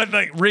 Everyone,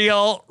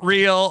 real.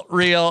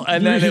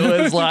 And then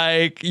it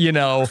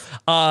was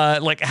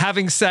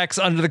having sex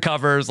under the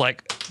covers,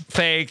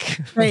 fake.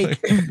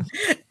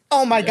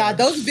 Oh my God,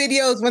 those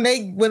videos when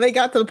they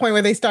got to the point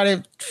where they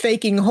started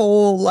faking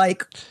whole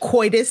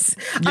coitus,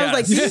 I was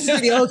like, these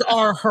videos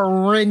are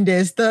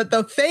horrendous.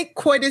 The fake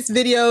coitus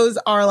videos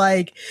are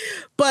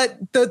but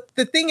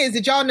the thing is,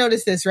 did y'all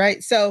notice this,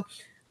 right? So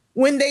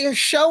when they are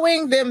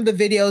showing them the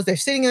videos, they're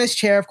sitting in this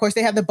chair. Of course,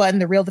 they have the button,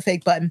 the real to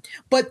fake button,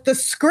 but the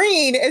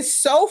screen is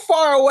so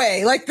far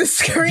away. The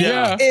screen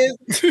is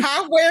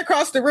halfway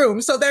across the room.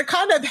 So they're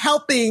kind of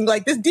helping,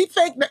 this deep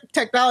fake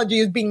technology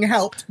is being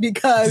helped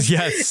because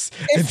it's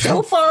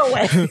so far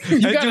away.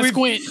 You gotta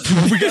squint.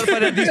 We gotta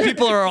find out these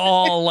people are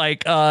all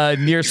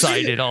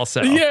nearsighted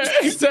also. Yeah,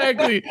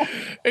 exactly.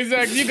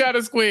 You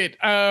gotta squint.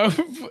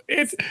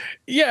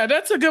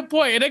 That's a good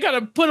point. And they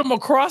gotta put them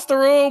across the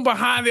room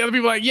behind the other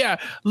people.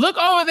 Look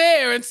over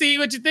there and see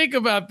what you think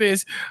about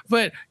this.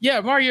 But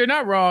Mario, you're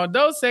not wrong.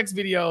 Those sex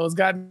videos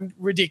got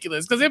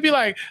ridiculous, because it'd be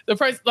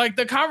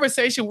the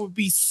conversation would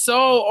be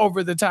so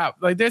over the top.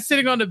 They're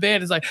sitting on the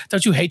bed. It's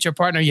don't you hate your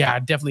partner? Yeah, I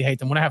definitely hate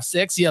them. When I have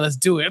sex, let's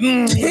do it.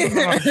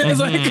 It's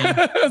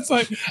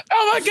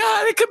oh my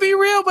God, it could be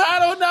real, but I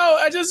don't know.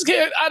 I just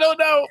can't. I don't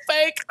know.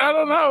 Fake. I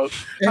don't know.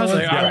 I was all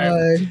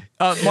right.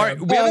 Mark,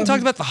 we haven't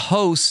talked about the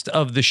host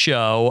of the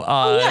show.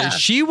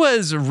 She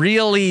was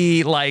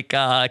really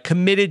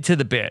committed to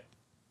the bit.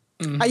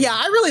 Yeah,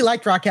 I really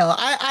liked Raquel.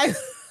 I'm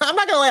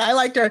not gonna lie, I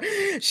liked her.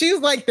 She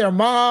was their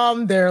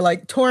mom, their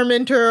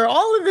tormentor,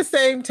 all at the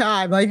same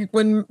time.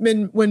 When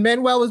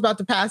Manuel was about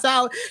to pass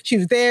out, she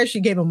was there.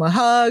 She gave him a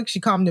hug. She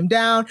calmed him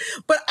down.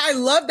 But I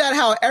love that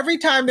how every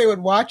time they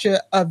would watch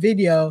a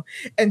video,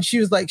 and she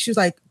was like,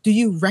 "Do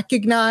you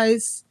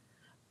recognize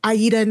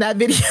Aida in that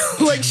video?"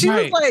 She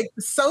was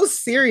so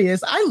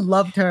serious. I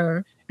loved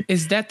her.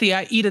 is that the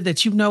Aida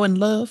that you know and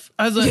love?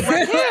 I was like,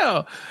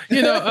 Raquel.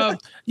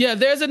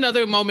 There's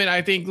another moment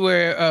I think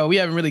where we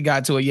haven't really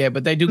got to it yet,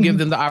 but they do give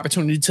them the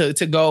opportunity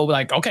to go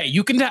like, okay,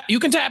 you can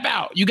tap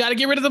out. You got to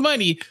get rid of the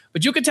money,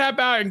 but you can tap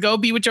out and go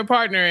be with your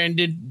partner and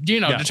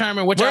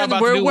determine what you're about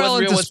to do. We're well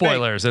into what's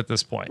spoilers at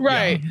this point,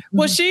 right? Yeah.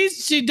 Well,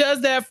 she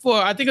does that for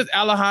I think it's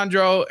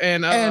Alejandro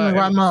and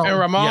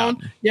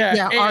Ramon.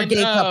 Yeah, our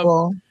gay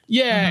couple.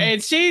 Yeah,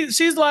 and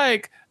she's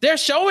like. They're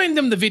showing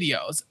them the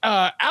videos.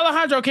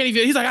 Alejandro can't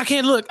even, he's like, I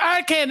can't look.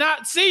 I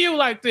cannot see you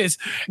like this.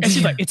 And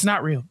she's like, it's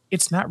not real.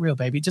 It's not real,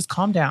 baby. Just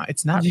calm down.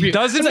 It's not real.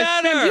 Doesn't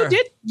matter.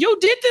 Like, you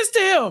did this to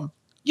him.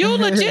 You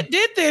legit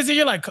did this. And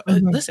you're like,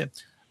 listen,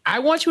 I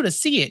want you to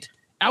see it.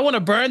 I want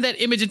to burn that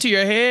image into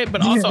your head.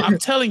 But also, I'm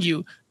telling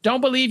you, don't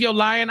believe your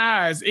lying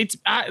eyes.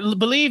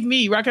 Believe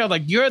me, Raquel,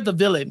 like you're the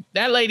villain.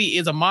 That lady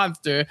is a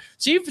monster.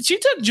 She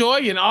took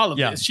joy in all of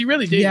this. She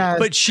really did. Yes.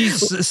 But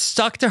she's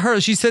stuck to her.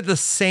 She said the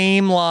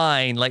same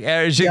line. Like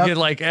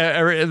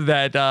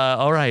that.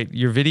 All right,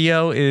 your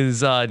video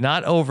is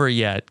not over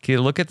yet. Can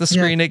you look at the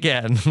screen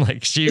again?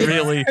 Like she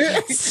really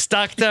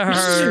stuck to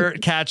her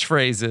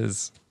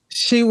catchphrases.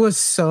 She was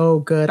so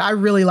good. I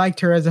really liked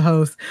her as a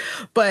host,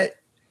 but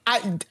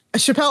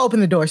Chappelle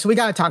opened the door, so we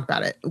got to talk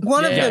about it.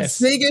 One of the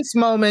biggest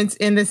moments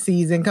in the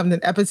season comes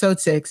in episode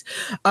 6.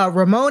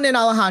 Ramon and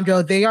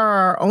Alejandro, they are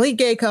our only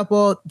gay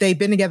couple. They've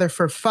been together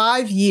for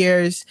 5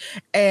 years,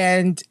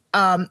 and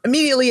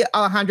immediately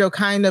Alejandro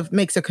kind of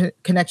makes a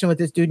connection with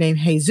this dude named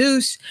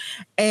Jesus,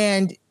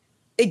 and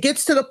it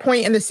gets to the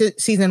point in the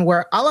season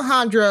where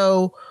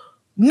Alejandro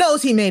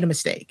knows he made a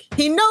mistake.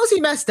 He knows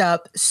he messed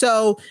up.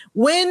 So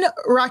when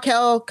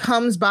Raquel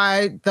comes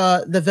by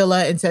the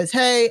villa and says,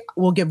 hey,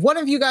 we'll give one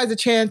of you guys a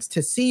chance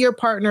to see your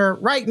partner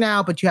right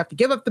now, but you have to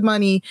give up the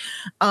money.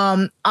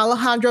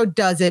 Alejandro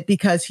does it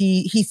because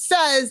he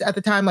says at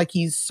the time, like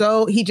he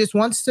just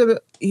wants to,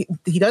 he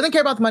doesn't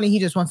care about the money. He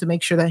just wants to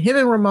make sure that him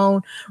and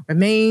Ramon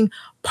remain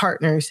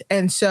partners.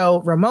 And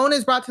so Ramon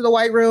is brought to the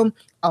White Room.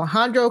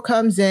 Alejandro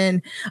comes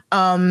in.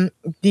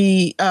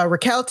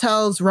 Raquel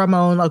tells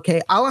Ramon,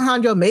 okay,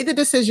 Alejandro made the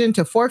decision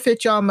to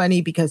forfeit y'all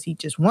money because he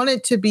just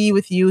wanted to be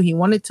with you. He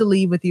wanted to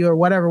leave with you or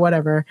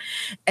whatever.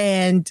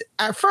 And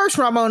at first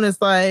Ramon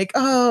is like,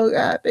 oh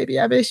God, baby,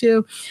 I miss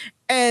you.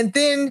 And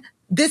then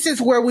this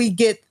is where we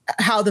get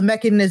how the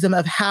mechanism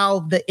of how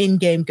the end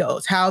game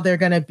goes, how they're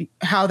gonna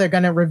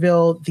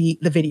reveal the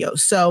videos.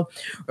 So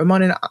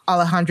Ramon and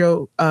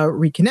Alejandro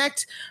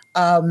reconnect.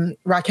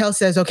 Raquel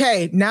says,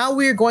 okay, now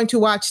we're going to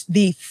watch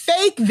the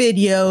fake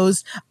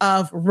videos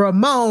of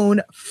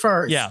Ramon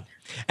first. Yeah.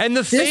 And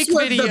the fake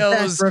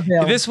videos,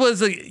 this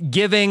was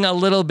giving a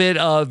little bit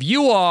of,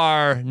 you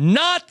are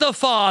not the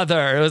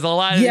father. It was a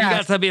lot. You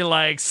got to be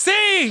like,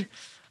 see,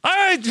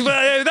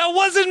 that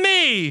wasn't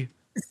me.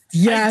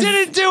 Yes. I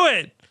didn't do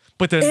it.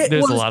 But then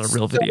there's a lot of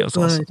real videos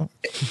also.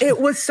 It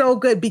was so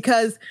good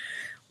because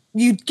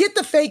you get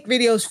the fake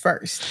videos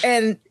first.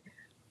 And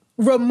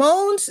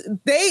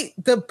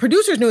the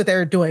producers knew what they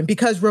were doing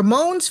because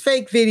Ramon's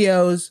fake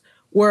videos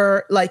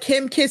were like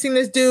him kissing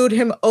this dude,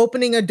 him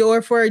opening a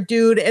door for a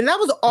dude. And that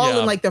was all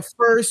in like the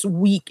first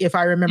week, if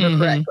I remember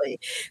correctly.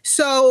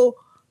 So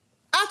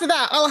after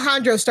that,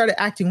 Alejandro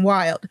started acting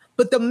wild.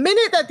 But the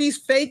minute that these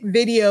fake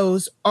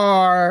videos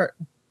are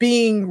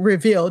being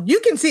revealed, you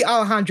can see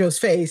Alejandro's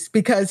face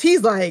because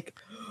he's like,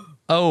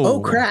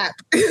 oh crap.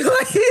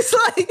 he's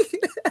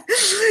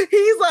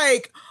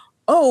like,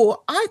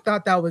 oh, I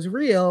thought that was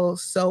real.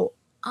 So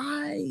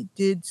I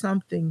did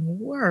something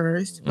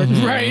worse, but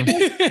right.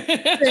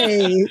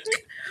 Fake.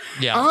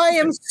 Yeah. I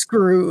am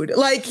screwed.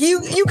 Like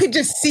you could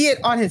just see it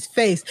on his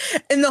face.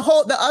 And the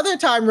whole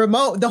time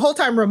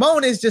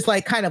Ramon is just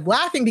like kind of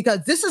laughing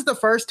because this is the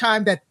first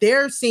time that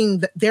they're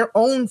seeing their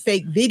own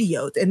fake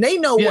videos and they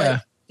know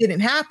what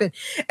didn't happen.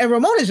 And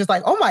Ramon is just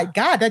like, oh my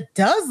God, that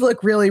does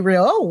look really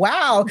real. Oh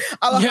wow.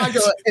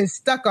 Alejandro is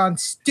stuck on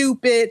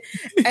stupid.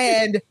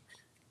 And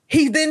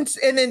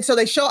so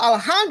they show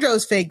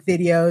Alejandro's fake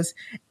videos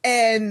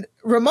and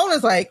Ramon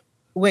is like,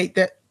 wait,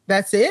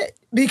 that's it?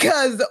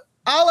 Because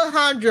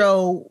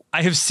Alejandro,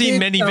 I have seen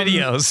many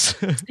videos.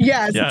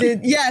 Yes,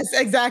 yes,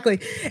 exactly.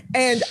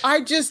 And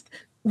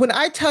when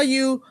I tell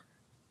you,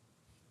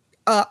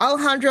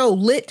 Alejandro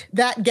lit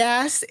that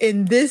gas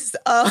in this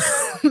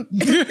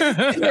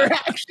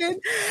interaction.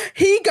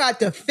 He got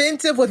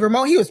defensive with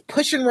Ramon. He was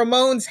pushing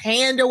Ramon's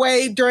hand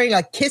away during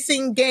a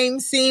kissing game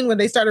scene when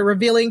they started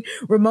revealing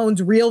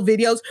Ramon's real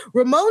videos.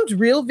 Ramon's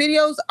real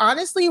videos,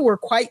 honestly, were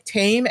quite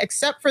tame,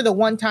 except for the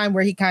one time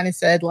where he kind of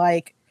said,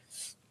 like,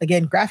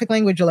 again, graphic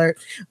language alert,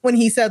 when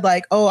he said,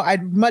 like, oh,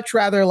 I'd much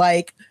rather,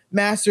 like,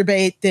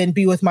 masturbate than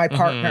be with my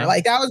partner.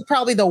 Like, that was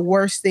probably the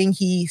worst thing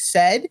he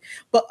said.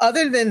 But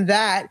other than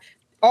that,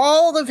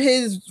 all of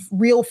his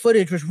real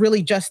footage was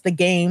really just the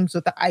games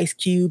with the ice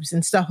cubes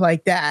and stuff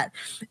like that.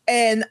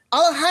 And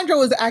Alejandro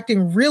was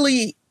acting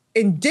really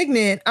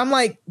indignant. I'm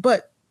like,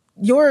 but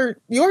yours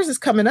is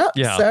coming up,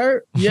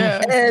 sir.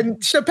 Yeah. And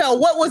Chappelle,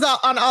 what was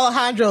on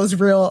Alejandro's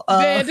real?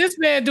 Man, this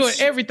man doing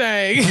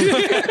everything.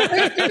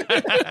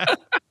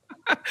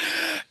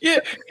 Yeah,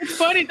 it's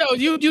funny though.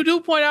 You do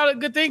point out a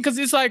good thing because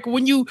it's like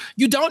when you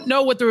don't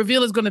know what the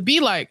reveal is going to be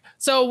like.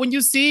 So when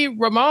you see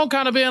Ramon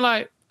kind of being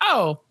like,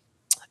 "Oh,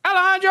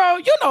 Alejandro,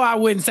 you know I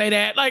wouldn't say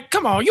that. Like,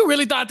 come on, you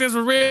really thought this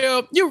was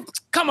real? You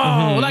come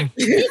on, like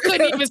you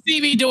couldn't even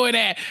see me doing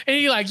that."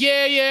 And you're like,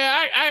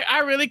 "Yeah, I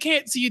really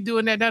can't see you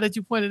doing that now that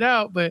you pointed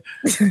out." But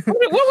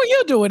what were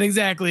you doing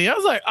exactly? I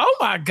was like, "Oh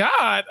my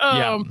God."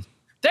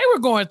 They were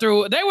going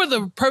through. They were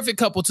the perfect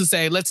couple to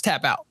say, "Let's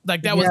tap out."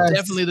 Like that was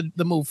definitely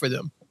the move for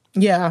them.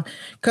 Yeah,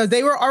 because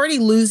they were already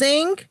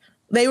losing.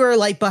 They were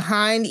like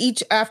behind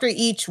after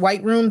each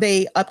white room.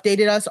 They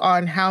updated us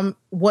on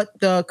what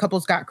the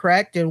couples got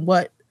correct and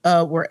what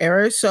were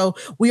errors. So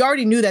we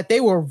already knew that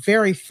they were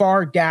very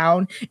far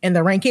down in the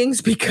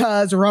rankings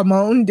because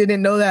Ramon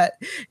didn't know that.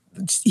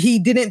 He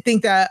didn't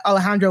think that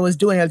Alejandro was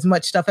doing as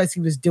much stuff as he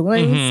was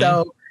doing.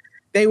 So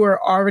they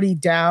were already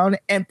down.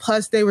 And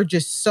plus they were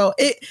just so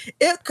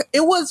it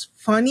was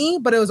funny,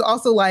 but it was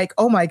also like,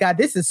 oh my God,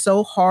 this is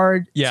so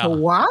hard to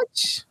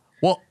watch.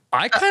 Well,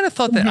 I kind of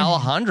thought that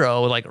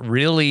Alejandro like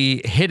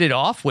really hit it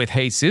off with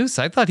Jesus.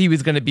 I thought he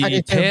was going to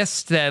be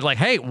pissed that like,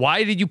 hey,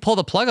 why did you pull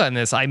the plug on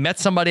this? I met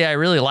somebody I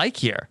really like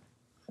here.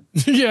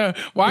 Yeah.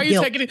 Why are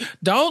you taking it?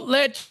 Don't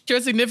let your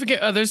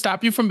significant other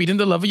stop you from meeting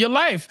the love of your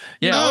life.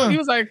 You know, he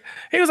was like,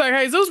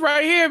 "Hey, Zeus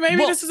right here. Maybe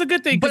this is a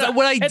good thing." But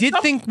what I did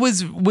think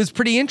was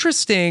pretty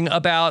interesting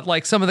about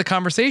like some of the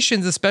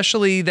conversations,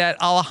 especially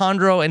that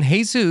Alejandro and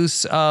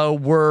Jesus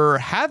were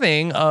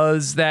having,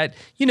 is that,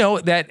 you know,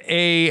 that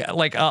a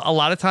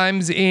lot of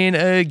times in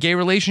a gay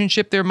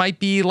relationship, there might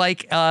be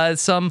like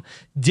some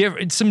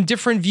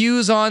different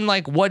views on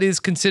like what is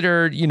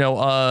considered, you know,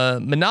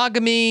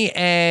 monogamy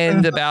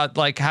and about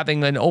like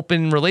having an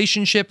open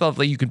relationship of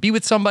like you could be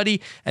with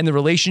somebody and the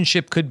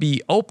relationship could be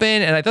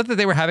open. And I thought that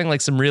they were having like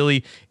some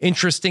really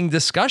interesting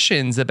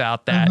discussions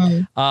about that.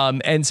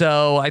 And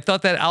so I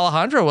thought that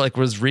Alejandro like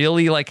was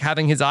really like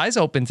having his eyes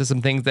open to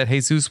some things that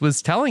Jesus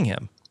was telling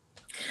him.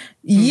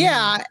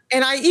 Yeah.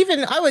 And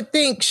I would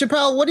think,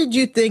 Chappelle, what did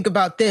you think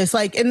about this?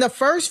 Like in the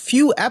first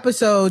few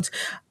episodes,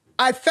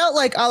 I felt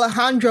like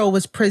Alejandro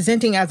was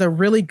presenting as a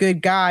really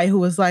good guy who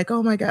was like,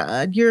 "Oh my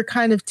God, you're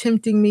kind of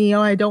tempting me.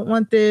 Oh, I don't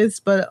want this,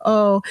 but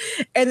oh."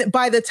 And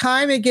by the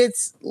time it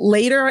gets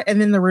later and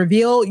then the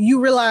reveal,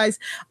 you realize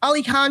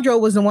Alejandro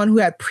was the one who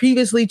had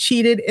previously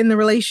cheated in the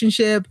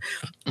relationship.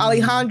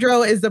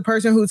 Alejandro is the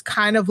person who's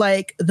kind of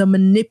like the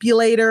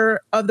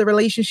manipulator of the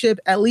relationship,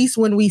 at least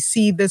when we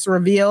see this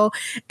reveal.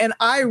 And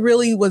I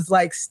really was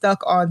like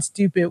stuck on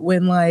stupid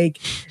when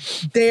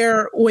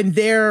their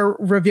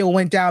reveal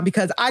went down,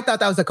 because I thought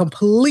that was a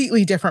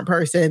completely different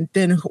person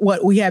than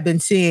what we had been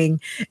seeing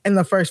in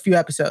the first few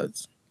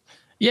episodes.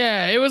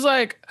 Yeah, it was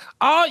like,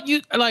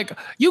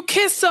 you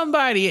kissed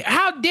somebody.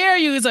 How dare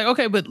you? It's like,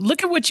 okay, but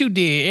look at what you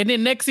did. And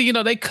then next thing you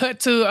know, they cut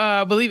to,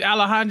 I believe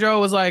Alejandro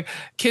was like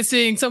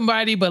kissing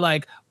somebody, but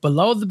like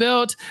below the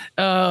belt,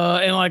 in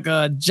like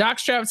a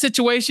jockstrap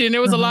situation.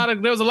 There was a lot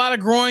of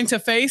groin to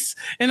face.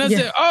 And I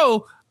said,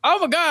 oh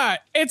my God.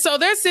 And so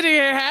they're sitting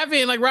here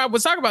having, like Rob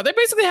was talking about, they're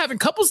basically having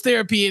couples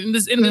therapy in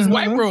this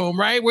white room,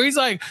 right? Where he's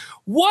like,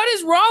 "What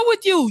is wrong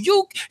with you?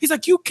 He's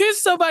like, you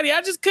kissed somebody.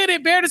 I just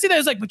couldn't bear to see that."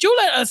 It's like, but you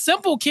let a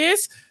simple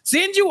kiss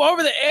send you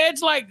over the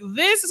edge like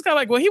this? It's kind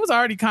of like, well, he was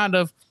already kind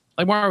of,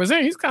 like Mario was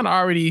saying, he's kind of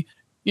already,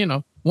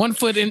 1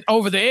 foot in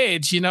over the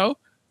edge,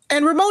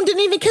 And Ramon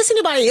didn't even kiss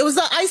anybody. It was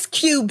the ice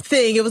cube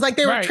thing. It was like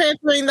they were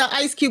transferring the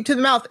ice cube to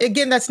the mouth.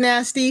 Again, that's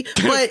nasty,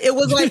 but it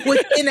was like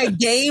within a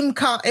game.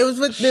 It was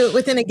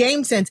within a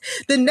game sense.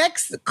 The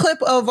next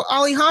clip of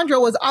Alejandro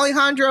was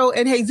Alejandro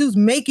and Jesus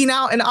making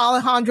out in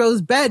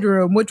Alejandro's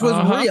bedroom, which was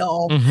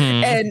real.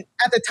 And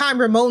at the time,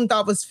 Ramon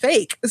thought was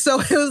fake. So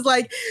it was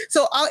like,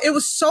 it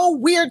was so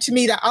weird to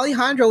me that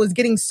Alejandro was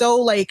getting so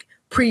like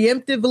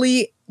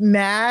preemptively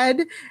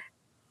mad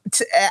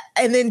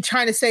and then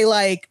trying to say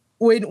like,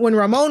 when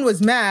Ramon was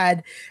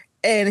mad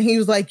and he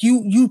was like,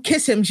 you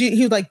kiss him,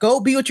 he was like, "Go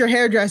be with your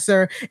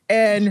hairdresser."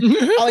 And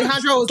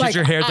Alejandro was like, "Get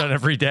your hair done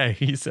every day,"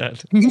 he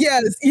said.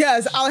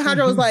 Yes.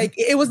 Alejandro was like,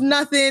 "It was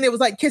nothing. It was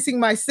like kissing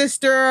my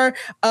sister.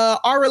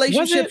 Our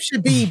relationship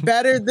should be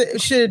better.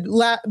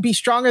 Be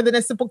stronger than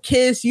a simple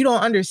kiss. You don't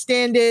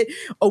understand it.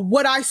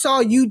 What I saw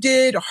you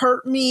did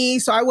hurt me,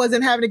 so I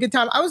wasn't having a good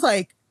time." I was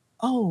like,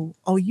 Oh,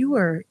 you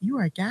are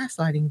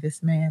gaslighting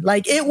this man.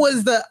 Like I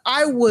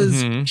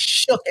was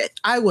shook.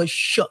 I was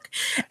shook.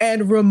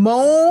 And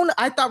Ramon,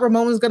 I thought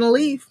Ramon was going to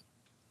leave.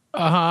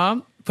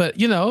 But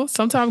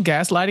sometimes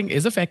gaslighting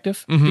is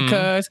effective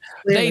because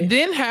they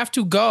then have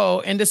to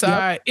go and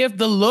decide if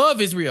the love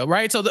is real,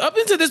 right? So up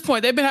until this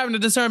point, they've been having to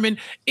determine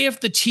if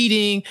the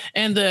cheating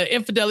and the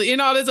infidelity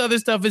and all this other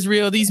stuff is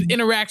real. These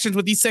interactions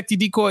with these sexy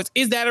decoys,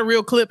 is that a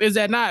real clip? Is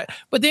that not?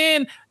 But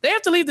then they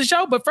have to leave the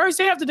show. But first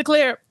they have to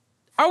declare,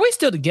 are we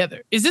still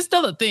together? Is this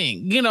still a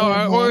thing?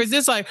 Or is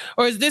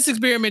this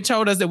experiment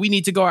told us that we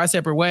need to go our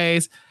separate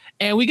ways?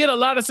 And we get a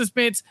lot of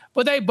suspense,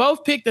 but they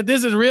both pick that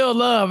this is real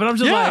love. And I'm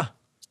just like,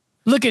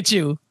 look at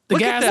you, the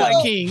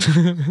gaslight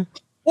king.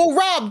 Well,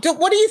 Rob,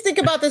 what do you think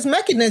about this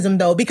mechanism,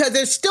 though? Because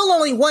there's still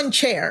only one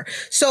chair.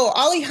 So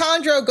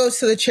Alejandro goes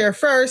to the chair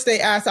first. They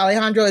ask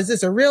Alejandro, is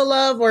this a real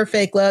love or a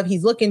fake love?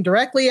 He's looking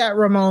directly at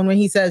Ramon when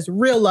he says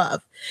real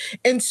love.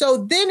 And so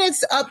then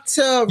it's up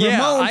to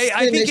Ramon.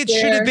 I think it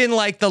should have been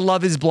like the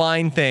Love is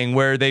Blind thing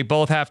where they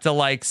both have to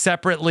like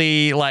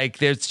separately, like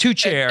there's two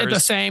chairs at the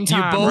same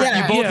time.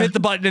 You both hit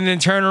the button and then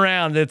turn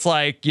around. It's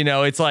like,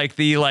 it's like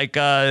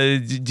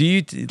the do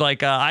you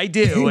like I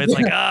do. It's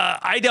like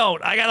I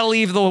don't. I gotta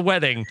leave the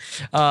wedding.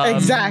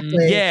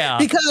 Exactly. Yeah.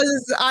 Because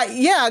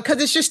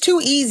it's just too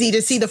easy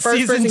to see the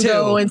first Season person 2.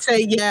 go and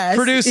say yes.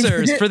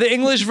 Producers for the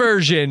English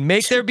version,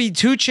 make there be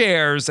two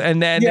chairs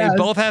and then they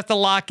both have to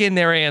lock in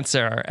their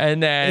answer.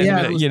 And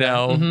then, you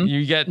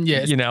get,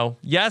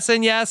 yes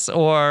and yes,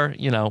 or,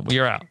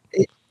 you're out.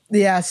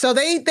 Yeah. So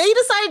they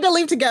decided to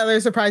leave together.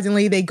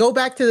 Surprisingly, they go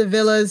back to the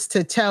villas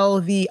to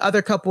tell the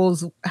other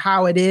couples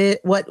how it is,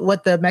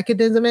 what the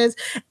mechanism is.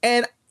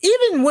 And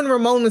even when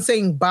Ramon was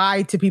saying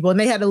bye to people and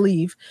they had to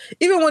leave,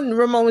 even when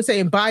Ramon was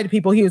saying bye to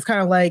people, he was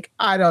kind of like,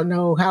 I don't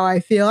know how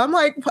I feel. I'm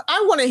like,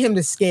 I wanted him to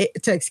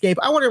escape.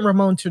 I wanted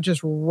Ramon to just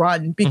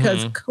run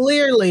because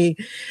clearly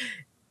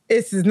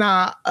this is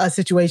not a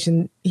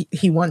situation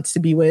he wants to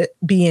be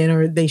in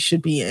or they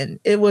should be in.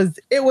 That was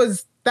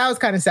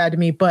kind of sad to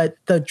me, but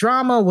the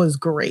drama was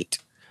great.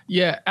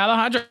 Yeah.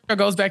 Alejandro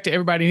goes back to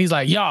everybody and he's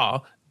like,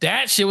 y'all,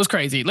 that shit was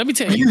crazy. Let me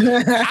tell you.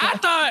 I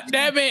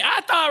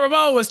thought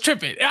Ramon was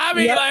tripping. I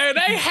mean, like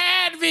they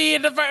had me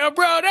in the front.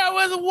 Bro, that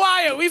was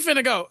wild. We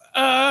finna go.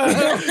 I'm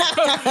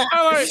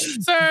like,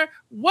 sir,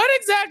 what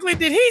exactly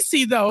did he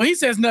see though? He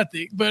says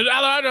nothing. But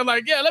I'm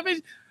like,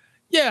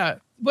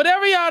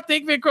 whatever y'all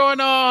think been going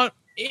on,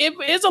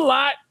 it's a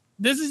lot.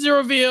 This is your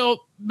reveal.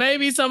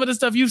 Maybe some of the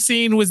stuff you've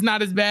seen was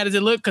not as bad as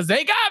it looked because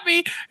they got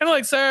me. And I'm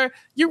like, sir,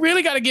 you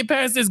really got to get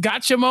past this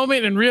gotcha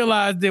moment and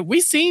realize that we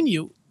seen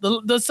you.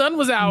 The sun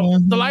was out,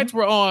 the lights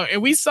were on,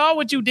 and we saw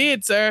what you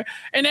did, sir.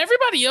 And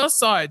everybody else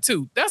saw it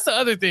too. That's the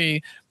other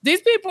thing.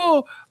 These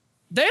people,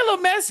 they a little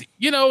messy.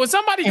 When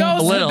somebody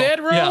goes to the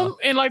bedroom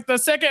in like the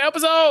second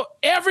episode,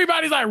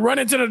 everybody's like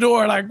running to the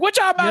door, like, what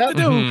y'all about to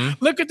do?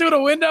 Looking through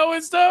the window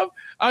and stuff.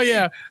 Oh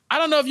yeah. I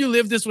don't know if you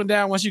live this one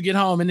down once you get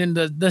home and then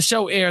the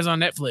show airs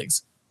on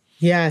Netflix.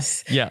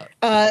 Yes. Yeah.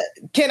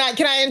 Can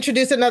I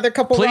introduce another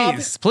couple?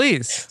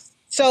 Please.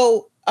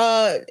 So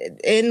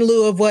in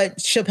lieu of what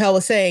Chappelle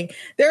was saying,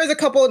 there was a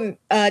couple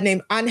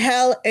named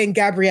Angel and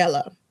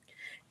Gabriela.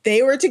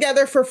 They were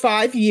together for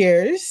 5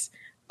 years.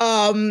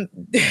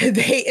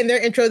 They in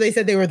their intro, they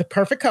said they were the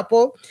perfect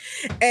couple.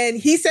 And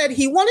he said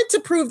he wanted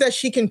to prove that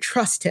she can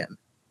trust him.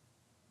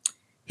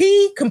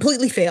 He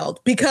completely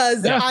failed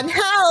because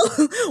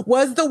Angel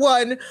was the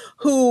one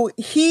who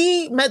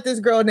he met this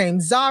girl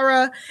named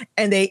Zara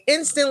and they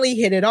instantly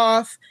hit it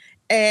off.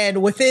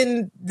 And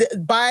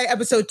by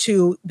episode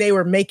 2, they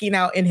were making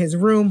out in his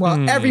room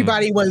while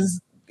everybody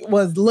was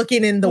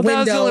looking in the window. That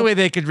was the only way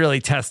they could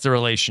really test the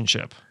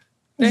relationship.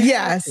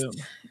 Yes.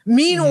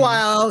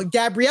 Meanwhile,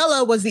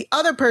 Gabriela was the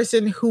other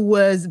person who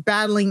was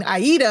battling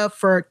Aida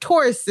for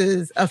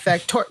Torres's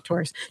affection.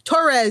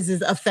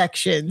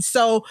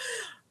 So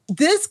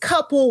this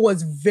couple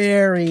was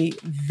very,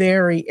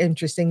 very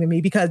interesting to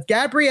me because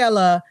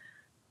Gabriela,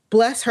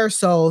 bless her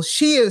soul,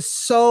 she is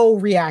so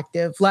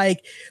reactive.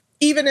 Like,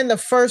 even in the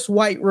first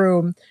White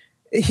Room,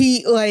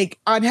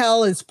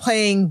 Angel is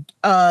playing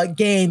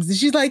games and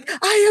she's like,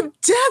 I am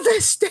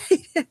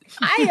devastated.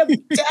 I am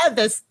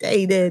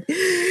devastated.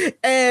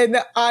 And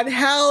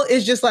Angel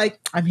is just like,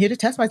 I'm here to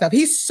test myself.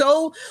 He's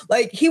so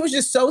he was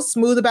just so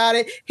smooth about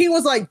it. He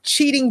was like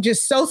cheating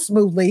just so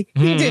smoothly.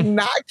 He did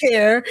not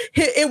care.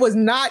 It was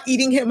not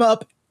eating him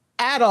up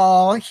at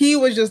all. He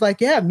was just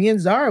like, yeah, me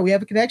and Zara, we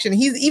have a connection.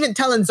 He's even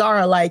telling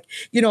Zara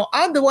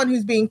I'm the one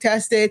who's being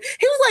tested.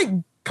 He was like,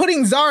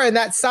 putting Zara in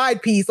that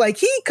side piece,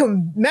 he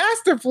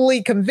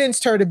masterfully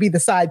convinced her to be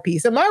the side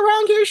piece. Am I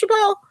wrong here,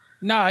 Chappelle?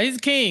 Nah, he's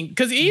king.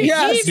 Because he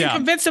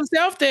convinced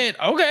himself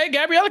that, okay,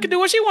 Gabriella can do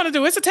what she want to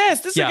do. It's a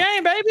test. This is a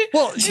game, baby.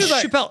 Well,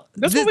 Chappelle,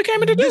 that's what we came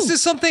in to do. This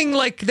is something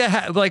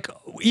that,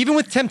 even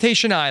with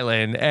Temptation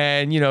Island,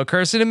 and,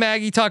 Kirsten and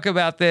Maggie talk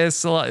about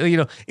this,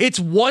 it's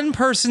one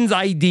person's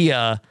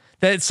idea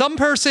that some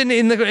person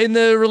in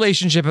the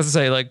relationship has to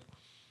say,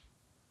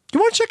 you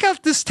want to check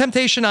out this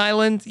Temptation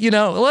Island? We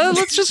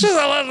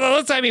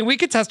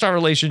could test our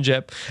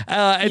relationship.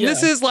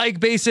 This is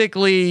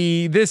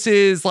this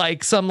is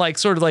some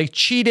sort of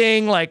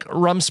cheating,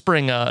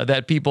 Rumspringa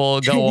that people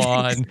go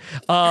on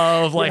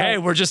of hey,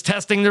 we're just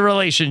testing the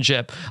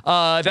relationship.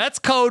 That's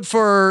code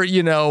for,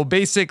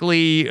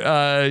 basically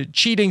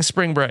cheating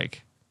spring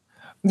break.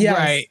 Yes.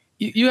 Right.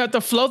 You have to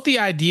float the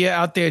idea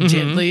out there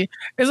gently.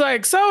 It's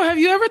like, so have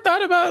you ever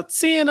thought about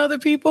seeing other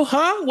people?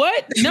 Huh?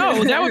 What?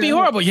 No, that would be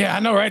horrible. Yeah,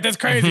 I know, right? That's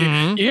crazy.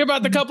 You hear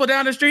about the couple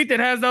down the street that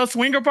has those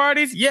swinger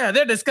parties? Yeah,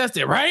 they're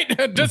disgusted, right?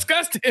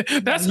 Disgusted.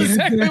 That's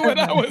exactly what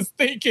I was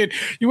thinking.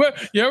 You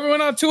ever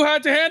went on Too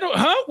Hot to Handle?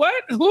 Huh?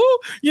 What? Who?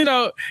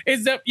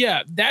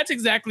 That's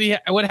exactly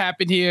what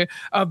happened here.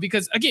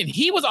 Because again,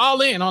 he was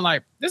all in on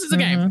like, this is a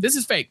game. This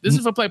is fake. This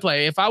is for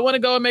play. If I want to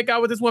go and make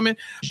out with this woman,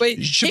 but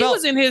he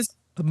was in his.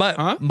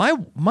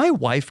 My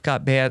wife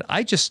got mad.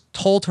 I just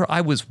told her I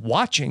was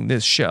watching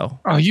this show.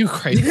 Oh, you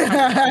crazy! You're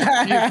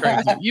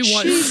crazy.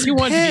 You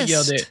want to get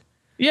yelled at?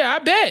 Yeah,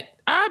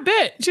 I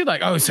bet. She's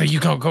like, oh, so you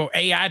gonna go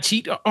AI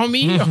cheat on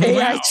me? Oh,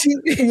 AI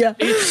cheat? Yeah.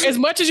 As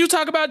much as you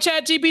talk about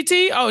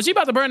ChatGPT, oh, she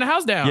about to burn the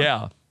house down.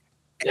 Yeah.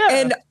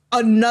 And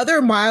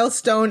another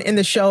milestone in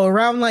the show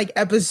around like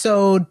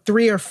episode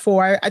 3 or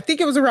 4, I think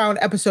it was around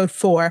episode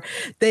 4,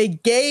 they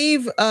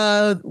gave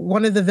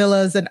one of the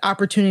villas an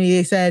opportunity.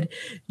 They said,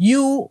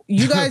 you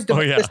guys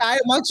don't decide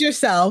amongst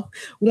yourself.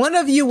 One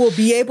of you will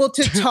be able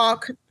to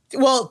talk,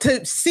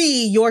 to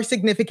see your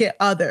significant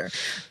other.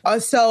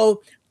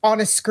 So on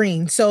a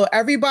screen. So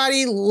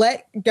everybody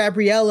let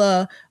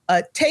Gabriella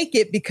take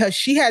it because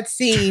she had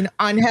seen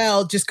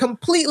Angel just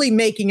completely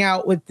making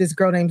out with this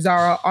girl named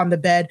Zara on the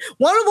bed.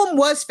 One of them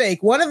was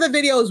fake. One of the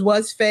videos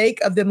was fake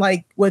of them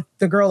like with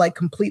the girl like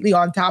completely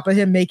on top of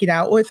him making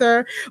out with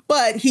her.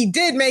 But he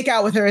did make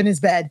out with her in his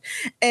bed.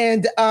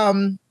 And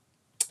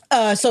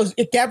so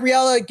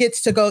Gabriella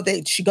gets to go.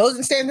 She goes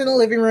and stands in the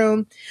living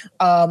room.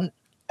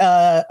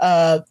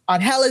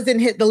 Angel is in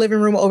the living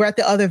room over at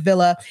the other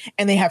villa,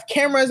 and they have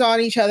cameras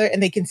on each other,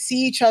 and they can see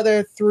each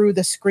other through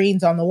the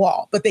screens on the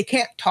wall, but they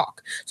can't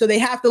talk. So they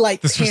have to like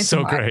this was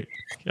so great.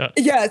 Yeah.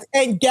 Yes,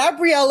 and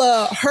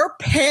Gabriella, her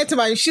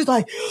pantomime, she's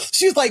like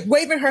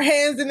waving her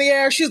hands in the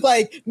air. She's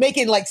like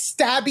making like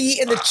stabby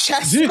in the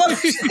chest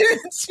motions.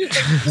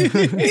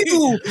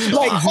 She's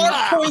like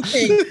heart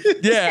pointing.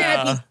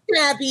 Yeah.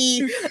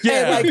 Stabby.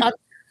 Yeah. And like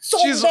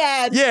she's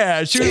bad.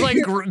 Yeah, she was like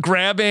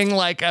grabbing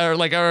like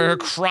her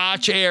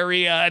crotch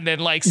area and then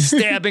like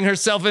stabbing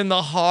herself in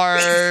the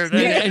heart.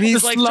 And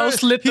he's like,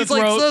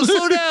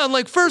 slow down,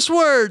 like first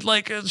word.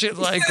 Like she's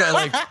like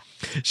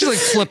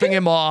flipping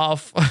him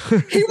off.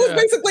 He was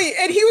basically,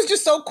 and he was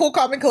just so cool,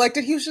 calm, and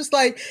collected. He was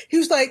like,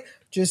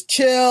 just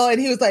chill. And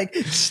he was like,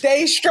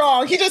 stay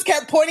strong. He just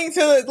kept pointing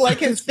to like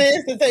his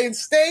fist and saying,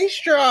 stay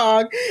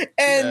strong.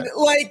 And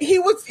like,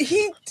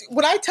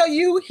 when I tell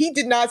you, he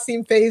did not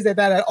seem phased at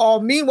that at all.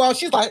 Meanwhile,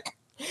 she's like,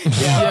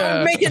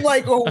 making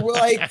like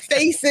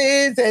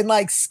faces and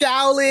like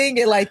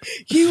scowling and like,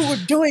 you were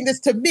doing this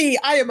to me.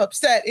 I am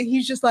upset. And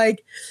he's just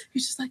like,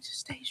 just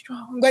stay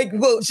strong. Like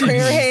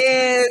prayer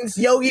hands,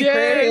 yogi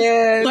prayer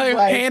hands,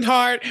 like hand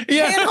heart.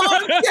 Yeah. Hand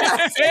heart.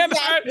 Yes, hand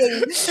exactly.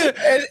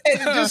 And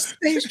just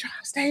stay strong.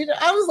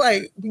 I was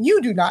like,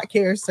 you do not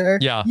care, sir.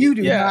 Yeah. You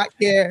do not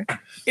care.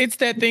 It's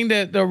that thing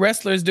that the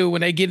wrestlers do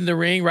when they get in the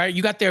ring, right?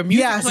 You got their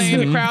music playing,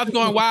 the crowd's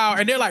going wow,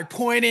 and they're like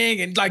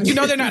pointing and like,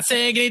 they're not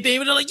saying anything,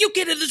 but they're like, you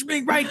get in this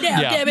ring right now,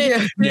 damn it.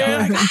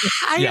 Like,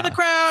 I hear the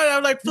crowd,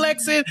 I'm like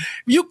flexing.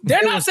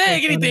 They're not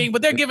saying anything,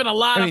 but they're giving a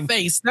lot of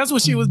face. That's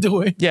what she was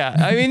doing. Yeah.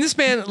 I mean, this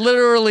man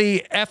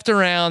literally effed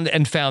around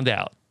and found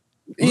out.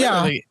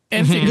 Literally.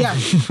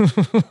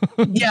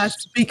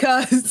 Yes,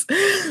 because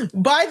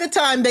by the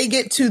time they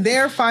get to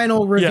their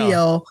final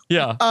reveal,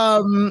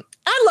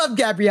 I love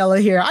Gabriella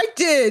here. I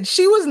did.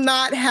 She was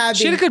not having.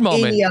 She had a good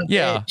moment. Any of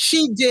it.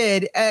 She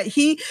did. Didn't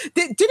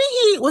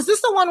he? Was this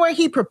the one where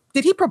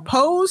did he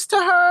propose to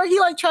her? He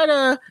like tried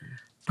to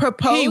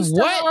propose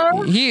to her. I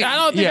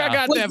don't think I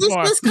got that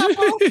far. This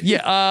couple?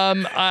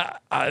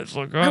 I was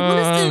like,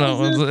 I don't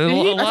know.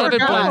 A lot of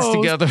it blends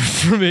together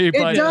for me,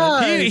 but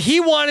he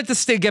wanted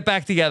to get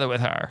back together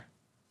with her.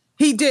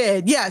 He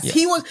did. Yes. Yeah.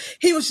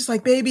 He was just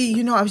like, baby,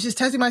 I was just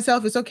testing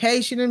myself. It's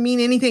okay. She didn't mean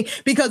anything,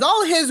 because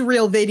all his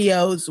real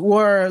videos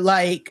were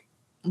like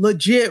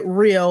legit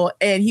real,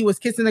 and he was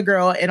kissing the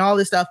girl and all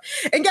this stuff.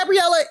 And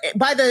Gabriella,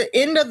 by the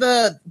end of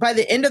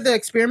the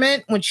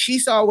experiment, when she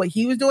saw what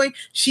he was doing,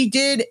 she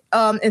did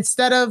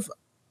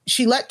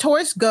she let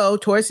Taurus go.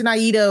 Taurus and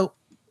Aida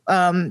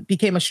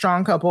became a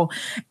strong couple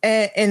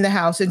in the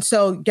house. And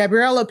so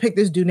Gabriella picked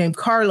this dude named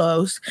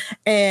Carlos,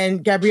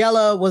 and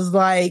Gabriella was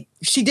like,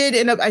 she did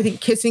end up, I think,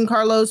 kissing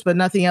Carlos, but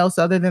nothing else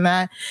other than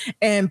that.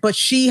 But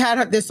she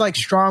had this like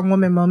strong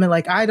woman moment,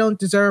 like, I don't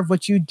deserve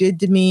what you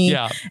did to me.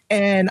 Yeah.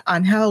 And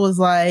Angel was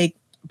like,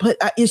 but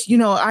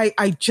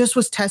I just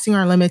was testing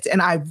our limits,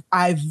 and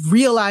I've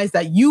realized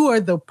that you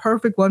are the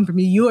perfect one for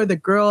me. You are the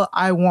girl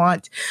I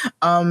want.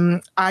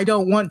 I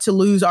don't want to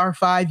lose our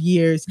 5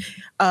 years.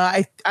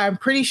 I'm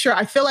pretty sure.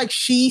 I feel like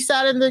she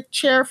sat in the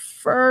chair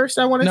first.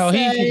 I want to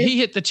say. No, he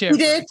hit the chair. He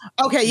did?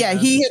 Okay, yeah,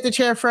 he hit the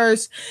chair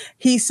first.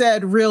 He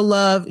said real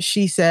love.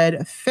 She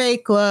said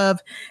fake love.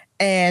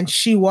 And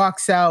she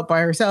walks out by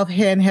herself,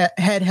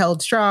 head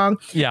held strong.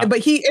 Yeah. But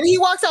he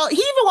walks out. He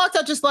even walks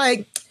out just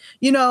like,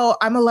 I'm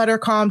gonna let her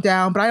calm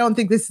down, but I don't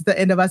think this is the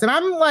end of us. And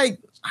I'm like,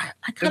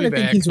 I kind of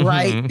think he's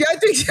right. I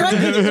think he's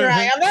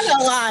right. I'm not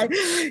gonna lie,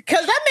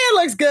 because that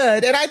man looks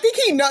good, and I think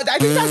he knows. I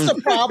think that's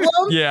the problem.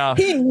 Yeah,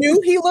 he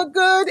knew he looked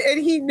good, and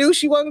he knew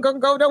she wasn't gonna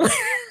go nowhere.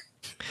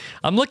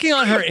 I'm looking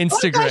on her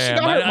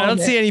Instagram. I don't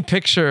see any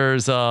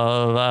pictures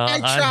of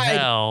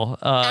Angel.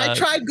 I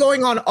tried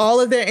going on all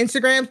of their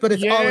Instagrams, but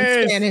it's all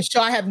in Spanish,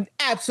 so I have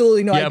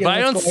absolutely no idea. Yeah, but I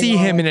don't see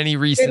him in any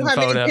recent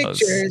photos.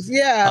 Pictures.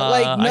 Yeah,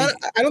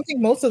 I don't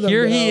think most of them.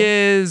 Here he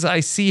is.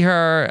 I see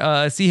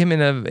her. See him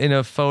in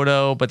a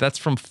photo, but that's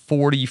from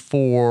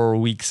 44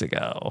 weeks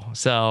ago.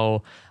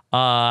 So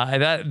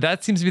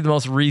that seems to be the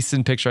most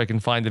recent picture I can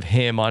find of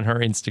him on her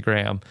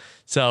Instagram.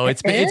 So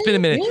it's been a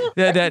minute.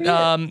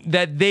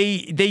 That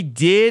they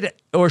did,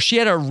 or she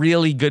had a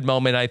really good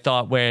moment, I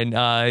thought, when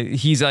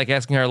he's like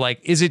asking her,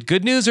 like, is it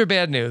good news or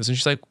bad news? And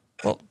she's like,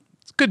 well,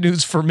 it's good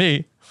news for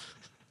me.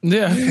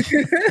 Yeah.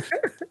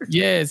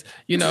 Yes.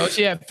 You know,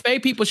 she had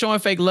fake people showing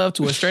fake love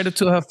to her straight up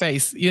to her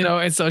face, you know,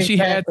 and so she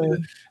had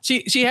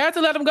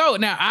to let him go.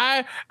 Now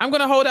I'm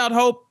going to hold out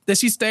hope that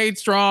she stayed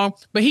strong,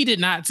 but he did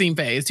not seem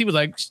phased. He was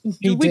like,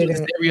 we do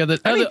this every other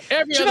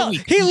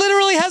week. He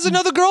literally has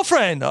another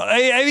girlfriend.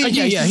 I mean,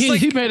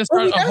 he made us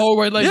start a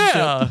whole relationship.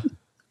 Yeah.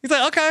 He's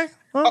like, okay.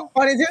 Well.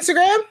 On his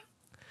Instagram?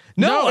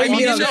 No, I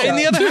mean, in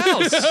the other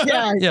house.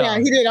 yeah,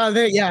 he did on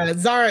there. Yeah,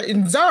 Zara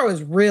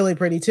was really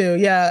pretty too.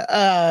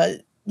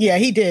 Yeah,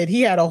 he did.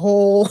 He had a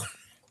whole.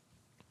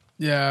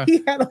 Yeah,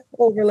 he had a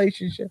whole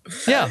relationship.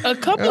 Yeah, a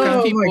couple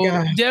of people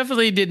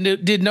definitely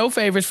did no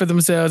favors for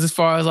themselves as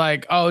far as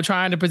like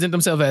trying to present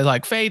themselves as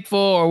like faithful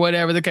or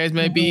whatever the case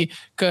may be.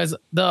 Because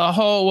the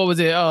whole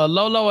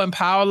Lolo and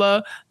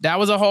Paula, that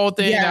was a whole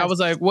thing. Yes. I was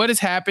like, what is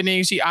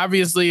happening? She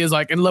obviously is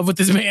like in love with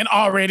this man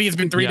already. It's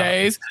been 3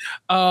 days.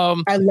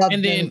 I love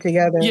them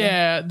together.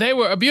 Yeah, they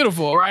were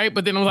beautiful, right?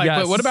 But then I was like,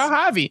 but what about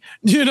Javi?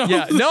 You know?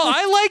 Yeah, no,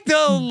 I like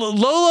the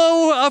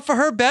Lolo for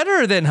her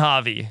better than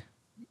Javi.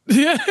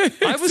 Yeah,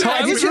 I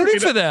was rooting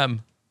for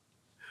them.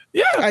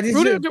 Yeah, I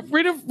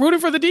rooting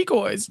for the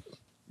decoys.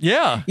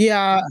 Yeah,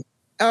 yeah.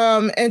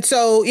 And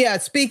so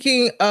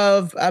speaking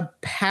of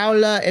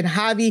Paula and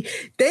Javi,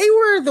 they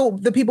were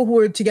the people who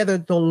were together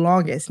the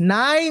longest,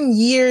 9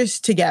 years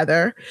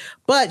together.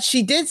 But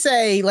she did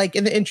say, like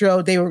in the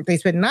intro, they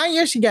spent 9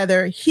 years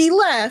together. He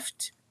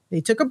left.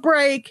 They took a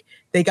break.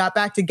 They got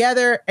back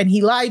together, and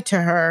he lied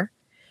to her.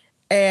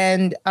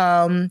 And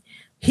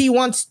he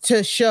wants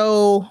to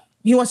show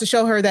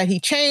her that he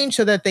changed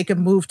so that they could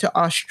move to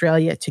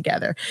Australia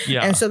together.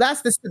 Yeah. And so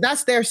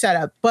that's their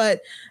setup.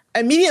 But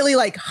immediately,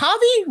 like,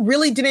 Javi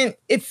really didn't,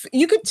 if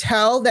you could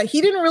tell that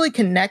he didn't really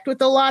connect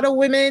with a lot of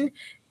women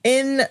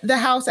in the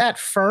house at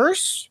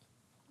first.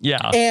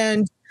 Yeah.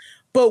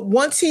 But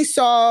once he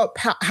saw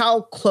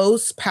how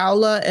close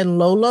Paula and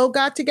Lolo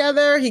got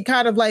together, he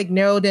kind of like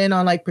narrowed in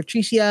on like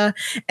Patricia.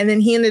 And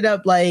then he ended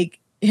up like,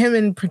 him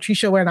and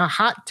Patricia were in a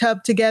hot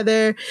tub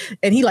together,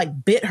 and he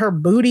like bit her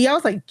booty. I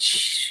was like,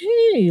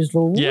 "Jeez,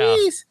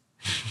 Louise!"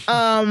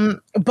 Yeah.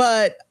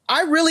 But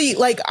I really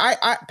like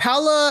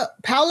Paula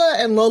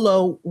and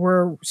Lolo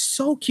were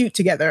so cute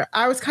together.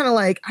 I was kind of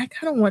like, I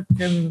kind of want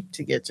them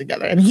to get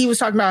together. And he was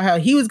talking about how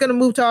he was going to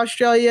move to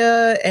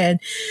Australia, and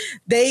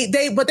they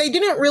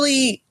didn't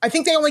really. I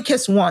think they only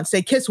kissed once.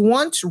 They kissed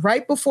once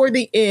right before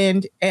the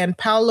end, and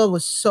Paula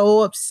was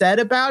so upset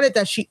about it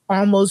that she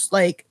almost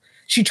like.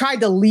 She tried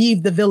to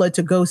leave the villa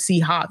to go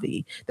see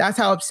Javi. That's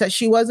how upset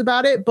she was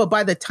about it. But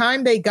by the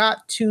time they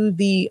got to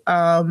the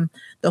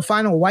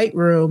final white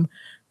room,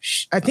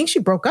 I think she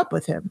broke up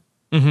with him,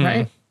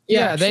 right?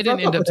 Yeah, they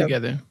didn't end up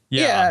together.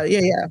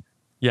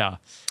 Yeah.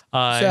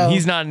 So,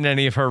 he's not in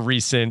any of her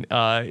recent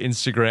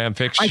Instagram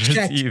pictures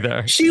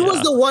either. She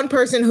was the one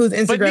person whose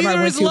Instagram I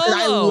went to because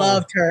I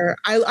loved her.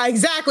 I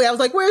was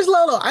like, "Where's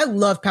Lolo?" I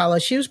love Paula.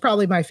 She was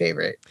probably my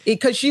favorite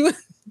because she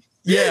was.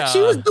 Yeah, she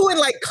was doing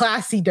like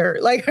classy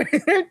dirt. Like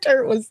her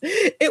dirt was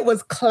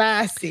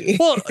classy.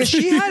 Well,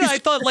 she had, I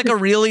thought, like a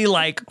really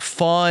like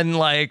fun,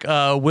 like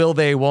will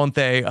they, won't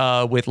they,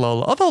 with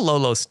Lolo. Although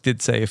Lolo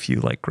did say a few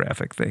like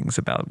graphic things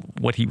about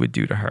what he would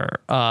do to her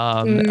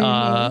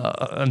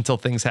until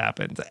things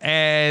happened,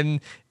 and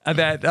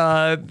that.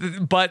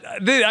 But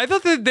I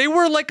thought that they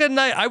were like a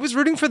night. I was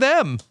rooting for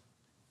them.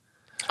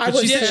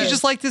 She said she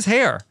just liked his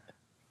hair.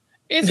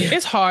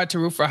 It's hard to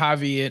root for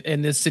Javi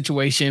in this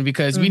situation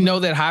because we know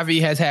that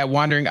Javi has had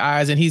wandering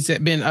eyes and he's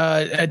been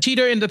a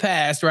cheater in the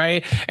past,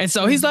 right? And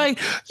so he's like,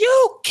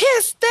 "You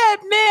kissed that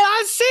man,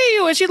 I see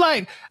you." And she's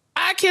like,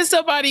 "I kissed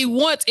somebody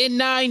once in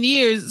 9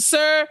 years,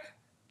 sir.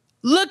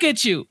 Look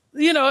at you."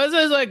 You know,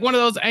 it's like one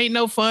of those ain't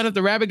no fun if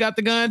the rabbit got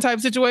the gun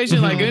type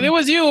situation. Like, and it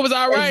was you, it was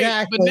all right.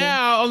 Exactly. But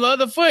now on the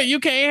other foot, you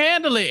can't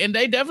handle it. And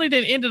they definitely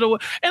didn't end it. And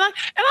I don't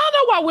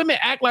know why women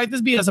act like this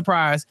be a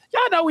surprise.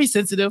 Y'all know we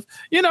sensitive.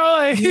 You know,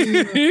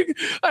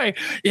 like,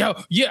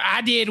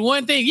 I did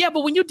one thing. Yeah,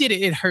 but when you did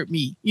it, it hurt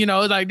me. You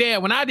know, like,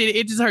 damn, when I did it,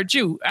 it just hurt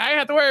you. I didn't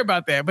have to worry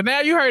about that. But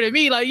now you hurted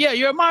me. Like, yeah,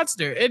 you're a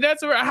monster. And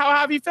that's how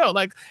have you felt?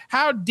 Like,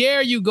 how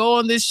dare you go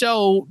on this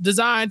show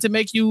designed to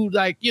make you,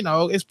 like, you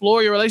know,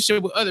 explore your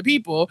relationship with other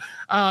people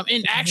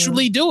and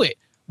actually do it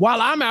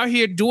while I'm out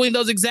here doing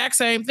those exact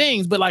same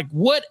things. But like,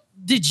 what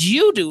did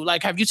you do?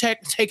 Like, have you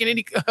taken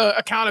any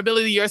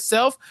accountability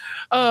yourself?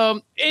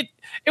 It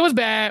was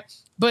bad,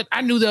 but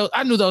I knew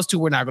those two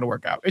were not going to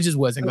work out. It just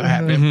wasn't going to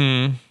happen.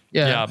 Mm-hmm.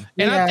 Yeah.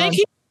 And I think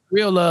he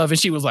real love, and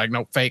she was like,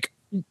 no, fake.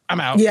 I'm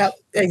out. Yep,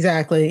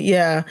 exactly.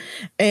 Yeah.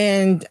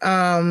 And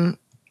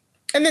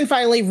then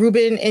finally,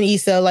 Ruben and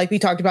Issa, like we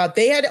talked about,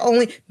 they're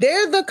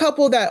the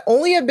couple that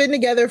only have been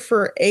together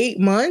for 8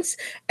 months.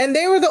 And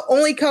they were the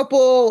only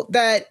couple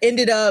that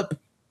ended up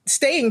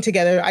staying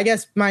together, I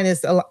guess,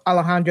 minus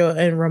Alejandro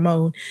and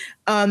Ramon.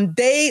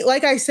 They,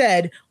 like I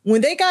said,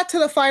 when they got to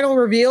the final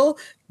reveal,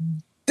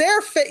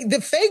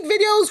 the fake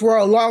videos were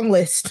a long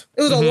list.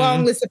 It was a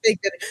long list of fake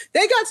videos.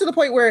 They got to the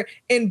point where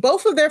in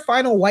both of their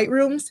final white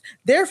rooms,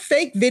 their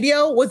fake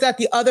video was that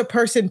the other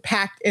person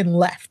packed and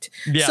left.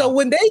 Yeah. So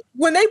when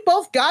they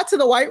both got to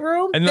the white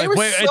room, and they were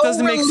so it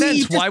doesn't make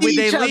sense. Why would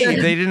they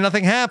leave? They did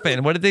nothing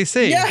happen. What did they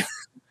see? Yeah.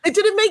 It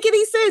didn't make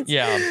any sense.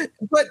 Yeah.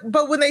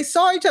 But when they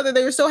saw each other,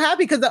 they were so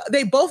happy because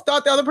they both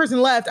thought the other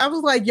person left. I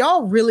was like,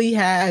 y'all really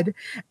had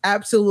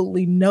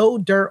absolutely no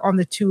dirt on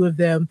the two of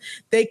them.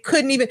 They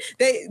couldn't even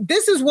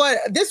this is what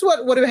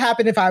would have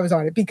happened if I was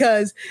on it,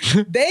 because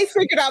they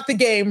figured out the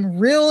game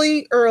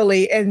really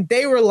early and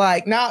they were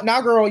like,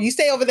 now girl, you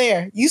stay over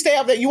there. You stay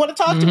up there. You want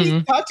to talk to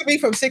me? Talk to me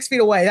from 6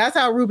 feet away. That's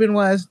how Ruben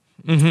was.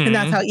 And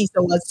that's how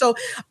Issa was. So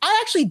I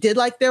actually did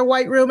like their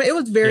white room. It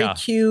was very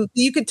cute.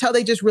 You could tell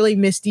they just really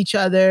missed each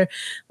other.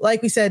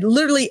 Like we said,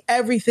 literally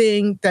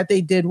everything that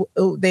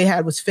they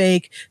had was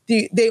fake.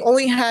 There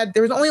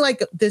was only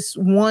like this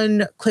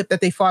one clip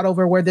that they fought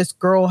over where this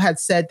girl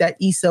had said that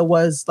Issa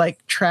was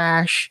like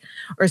trash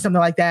or something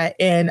like that.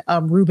 And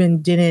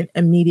Ruben didn't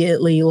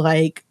immediately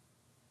like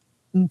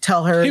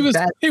tell her he was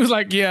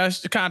like, yeah,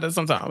 kind of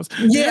sometimes.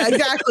 Yeah,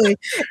 exactly.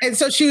 And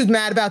so she was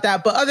mad about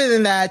that. But other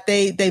than that,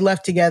 they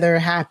left together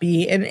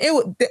happy, and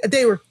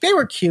they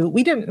were cute.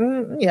 We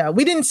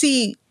didn't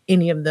see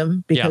any of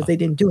them because they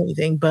didn't do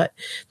anything, but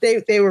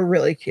they were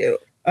really cute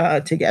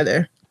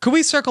together. Could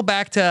we circle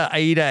back to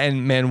Aida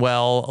and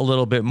Manuel a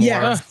little bit more?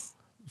 Yeah.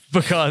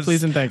 Because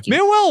please and thank you.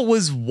 Manuel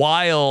was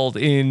wild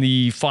in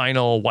the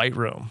final white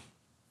room.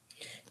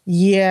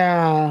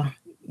 Yeah.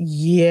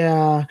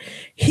 Yeah,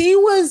 he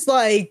was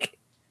like,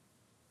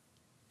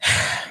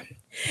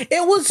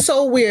 it was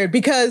so weird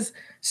because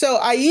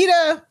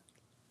Aida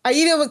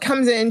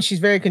comes in, she's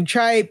very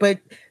contrite, but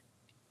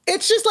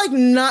it's just like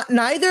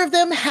neither of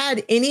them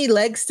had any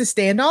legs to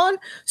stand on.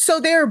 So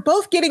they're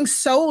both getting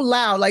so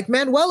loud. Like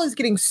Manuel is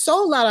getting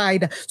so loud at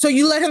Aida. So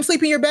you let him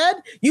sleep in your bed?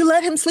 You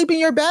let him sleep in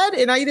your bed?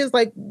 And Aida's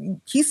like,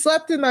 he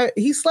slept in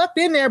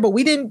there, but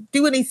we didn't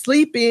do any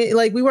sleeping.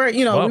 Like we weren't,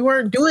 we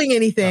weren't doing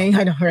anything.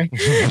 I know, right?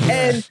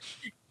 And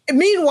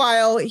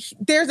meanwhile,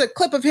 there's a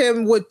clip of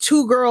him with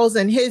two girls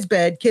in his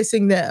bed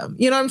kissing them.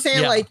 You know what I'm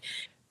saying? Yeah. Like,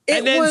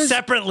 and then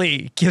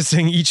separately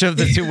kissing each of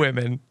the two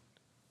women.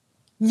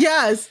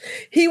 Yes,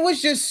 he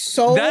was just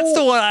so. That's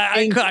the one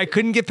I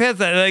couldn't get past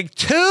that. Like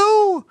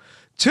two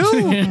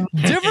different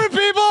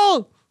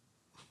people.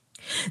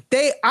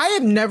 I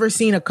have never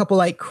seen a couple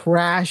like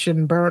crash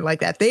and burn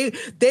like that.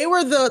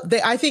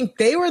 I think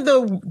they were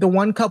the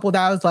one couple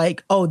that I was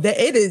like, oh,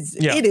 it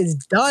is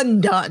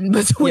done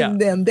between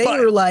them. They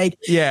were like,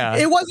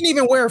 it wasn't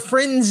even we're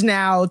friends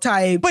now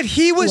type. But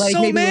he was like,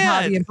 so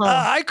mad.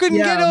 I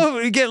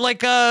couldn't get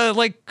like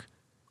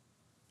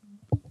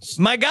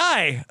my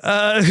guy.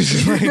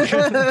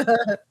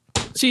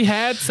 She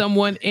had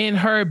someone in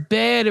her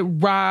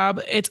bed, Rob.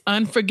 It's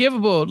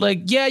unforgivable.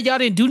 Like, yeah, y'all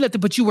didn't do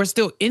nothing, but you were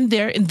still in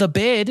there in the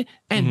bed,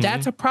 and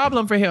that's a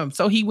problem for him.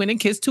 So he went and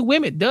kissed two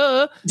women.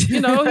 Duh.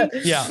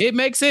 It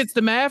makes sense.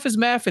 The math is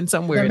mathing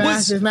somewhere.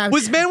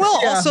 Was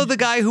Manuel also the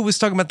guy who was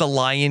talking about the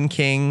Lion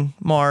King,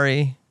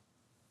 Mari?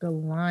 The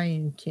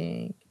Lion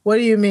King. What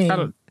do you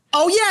mean?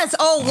 Oh, yes.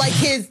 Oh, like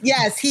he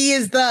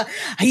is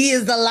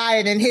the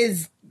lion, and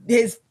his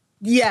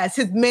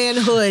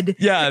manhood.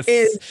 Yes,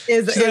 is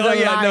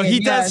no,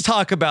 he does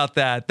talk about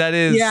that. That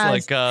is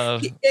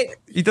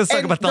he does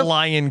talk about the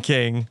Lion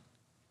King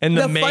and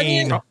the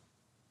mane.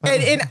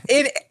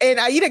 And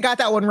Aida got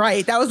that one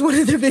right. That was one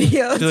of the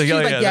videos. She's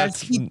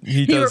like,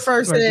 he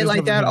refers to it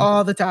like that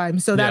all the time.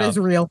 So that is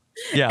real.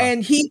 Yeah,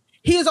 and he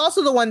is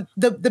also the one.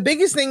 The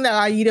biggest thing that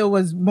Aida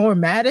was more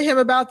mad at him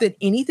about than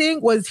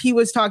anything was he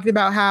was talking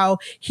about how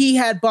he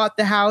had bought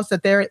the house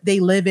that they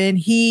live in.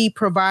 He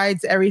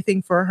provides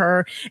everything for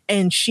her,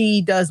 and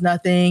she does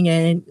nothing.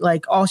 And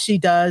like all she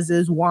does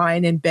is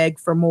whine and beg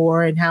for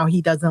more, and how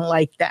he doesn't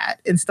like that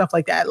and stuff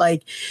like that.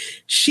 Like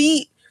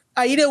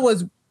Aida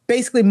was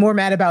basically more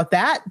mad about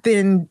that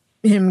than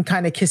him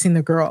kind of kissing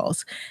the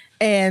girls.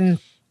 And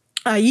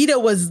Aida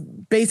was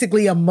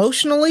basically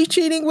emotionally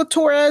cheating with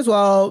Torres,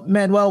 while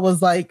Manuel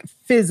was like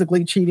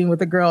physically cheating with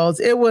the girls.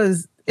 It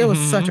was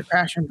such a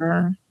crash and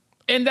burn.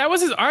 And that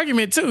was his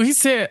argument too. He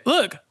said,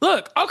 look,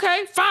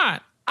 okay, fine.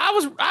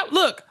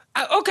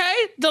 Okay,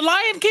 the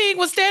Lion King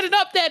was standing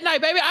up that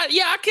night, baby.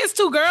 I kissed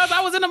two girls.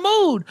 I was in the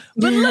mood.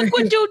 But look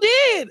what you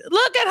did.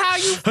 Look at how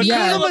you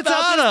feel about this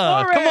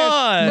Torres. Come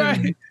on.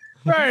 Right.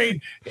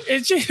 Right.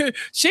 And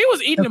she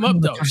was eating them up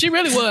though. She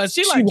really was.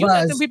 You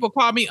let them people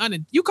call me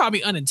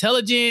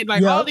unintelligent.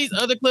 Like all these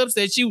other clips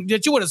that you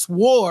would have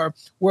swore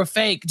were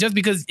fake just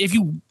because if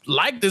you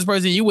like this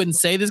person, you wouldn't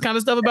say this kind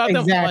of stuff about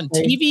them on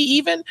TV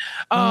even.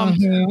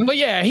 But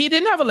yeah, he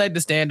didn't have a leg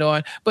to stand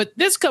on. But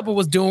this couple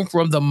was doomed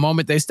from the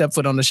moment they stepped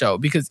foot on the show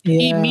because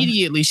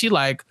immediately she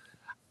like,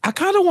 I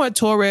kind of want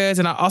Torres,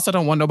 and I also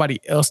don't want nobody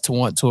else to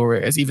want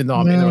Torres, even though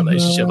I'm in a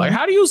relationship. Like,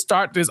 how do you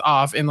start this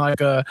off in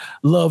like a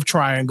love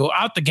triangle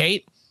out the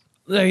gate?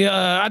 Like,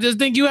 I just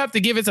think you have to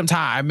give it some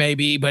time,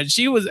 maybe. But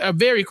she was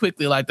very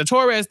quickly like the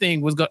Torres thing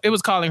was it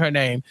was calling her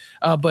name.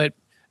 But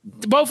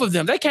both of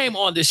them, they came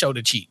on this show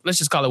to cheat. Let's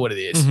just call it what it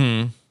is.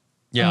 Mm-hmm.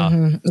 Yeah.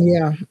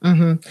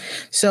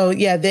 So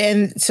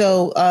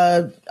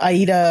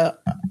Aida,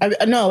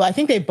 I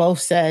think they both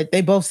said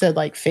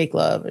like fake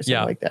love or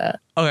something like that.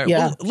 Okay.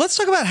 Well, let's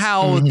talk about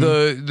how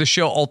the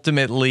show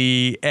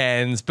ultimately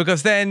ends,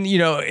 because then,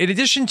 in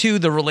addition to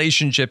the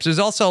relationships, there's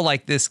also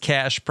like this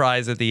cash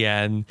prize at the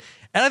end.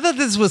 And I thought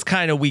this was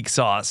kind of weak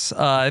sauce.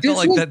 I felt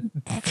like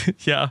that.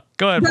 Yeah.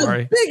 Go ahead,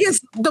 Mari.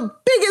 The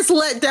biggest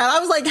letdown. I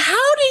was like,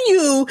 how do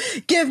you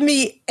give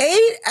me 8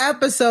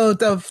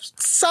 episodes of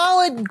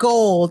solid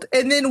gold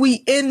and then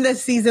we end the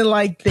season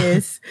like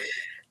this?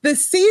 The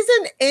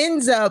season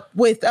ends up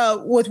with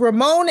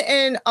Ramon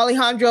and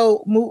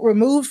Alejandro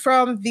removed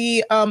from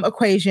the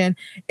equation.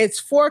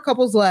 It's 4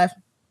 couples left.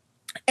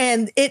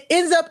 And it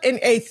ends up in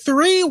a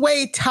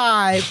 3-way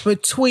tie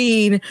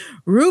between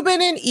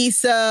Ruben and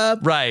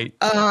Issa. Right.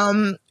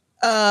 Paula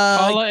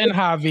and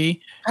Javi.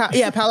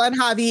 Paula and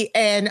Javi,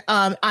 and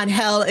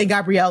Angel and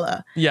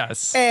Gabriela.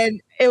 Yes.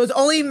 And it was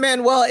only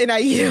Manuel and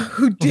Aida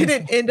who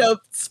didn't end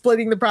up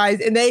splitting the prize.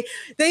 And they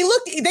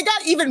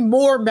got even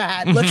more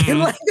mad looking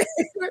like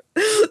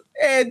that.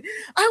 And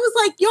I was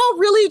like, y'all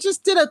really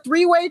just did a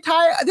 3-way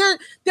tie?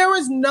 There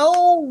was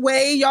no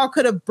way y'all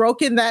could have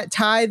broken that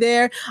tie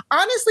there.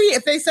 Honestly,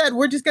 if they said,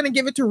 we're just going to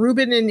give it to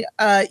Ruben and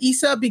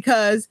Issa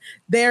because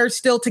they're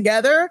still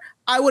together,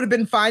 I would have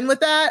been fine with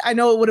that. I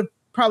know it would have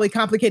probably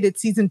complicated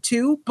season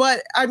 2,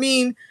 but I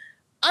mean,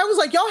 I was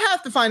like, y'all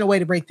have to find a way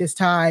to break this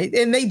tie,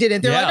 and they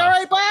didn't. They're like, all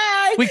right,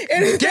 bye.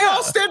 And they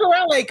all stood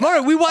around like,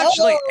 Mara, we watched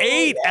like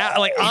 8,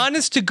 like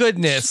honest to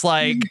goodness,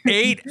 like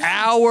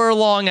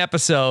 8-hour-long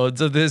episodes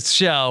of this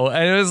show,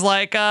 and it was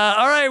like,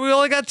 all right, we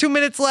only got 2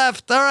 minutes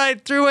left. All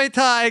right, 3-way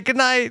tie. Good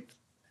night.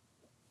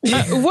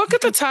 What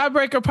could the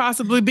tiebreaker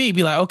possibly be?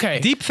 Be like,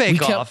 okay, deep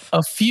fake off.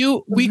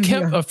 We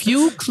kept a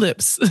few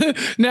clips.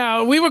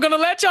 Now we were gonna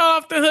let y'all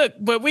off the hook,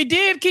 but we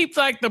did keep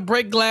like the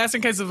break glass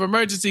in case of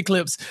emergency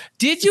clips.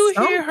 Did you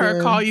hear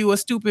her call you a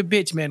stupid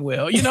bitch,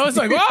 Manuel? It's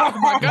like, oh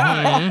my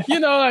god,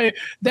 like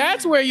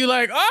that's where you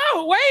like,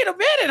 oh wait a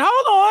minute,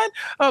 hold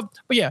on.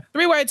 But yeah,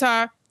 3-way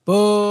tie.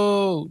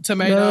 Boo!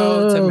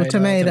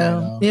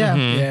 Tomato.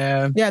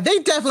 Yeah. They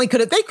definitely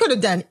could have. They could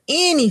have done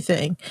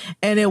anything,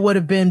 and it would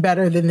have been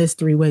better than this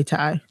 3-way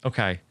tie.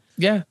 Okay.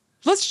 Yeah.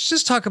 Let's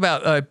just talk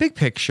about big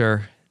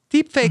picture.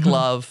 Deep fake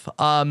love.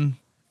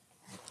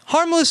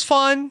 Harmless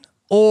fun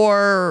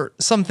or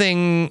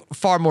something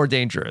far more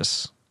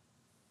dangerous?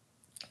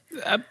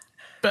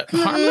 But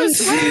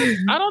harmless?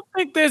 I don't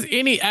think there's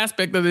any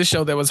aspect of this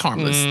show that was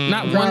harmless.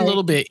 Not one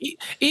little bit.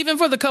 Even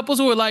for the couples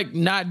who were like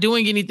not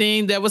doing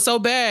anything that was so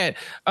bad.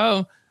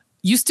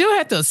 You still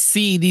have to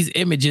see these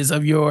images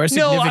of your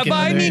significant other.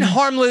 I mean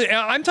harmless.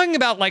 I'm talking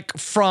about like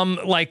from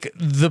like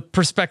the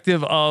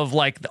perspective of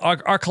like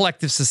our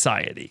collective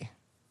society.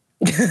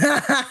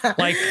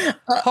 Like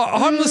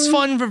harmless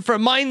fun for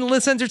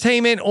mindless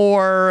entertainment,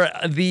 or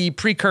the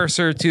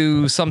precursor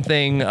to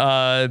something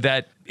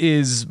that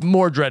is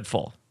more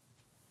dreadful.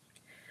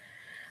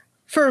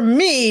 For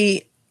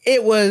me,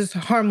 it was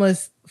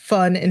harmless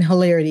fun and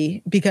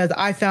hilarity because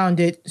I found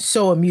it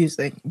so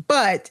amusing.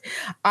 But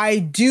I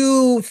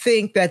do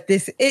think that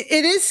it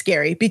is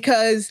scary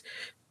because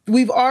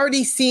we've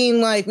already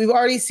seen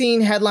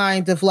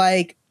headlines of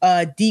like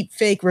deep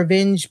fake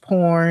revenge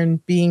porn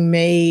being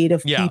made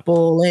of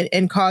people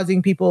and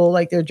causing people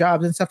like their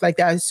jobs and stuff like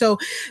that. So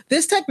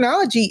this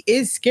technology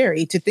is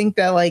scary to think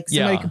that like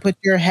somebody could put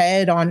your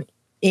head on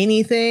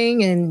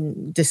anything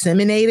and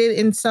disseminate it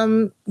in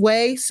some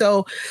way.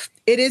 So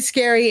it is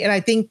scary, and I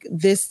think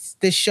this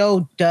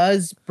show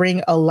does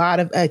bring a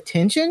lot of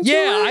attention to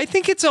it. I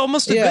think it's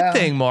almost a good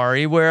thing,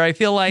 Mari, where I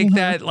feel like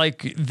that,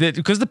 like that,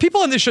 because the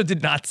people on this show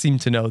did not seem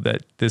to know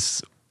that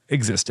this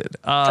existed.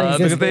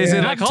 Because they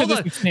said, like, hold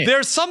on,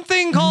 there's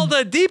something called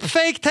a deep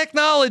fake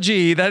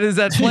technology that is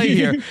at play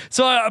here.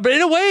 So, but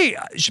in a way,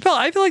 Chappelle,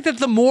 I feel like that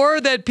the more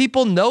that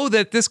people know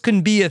that this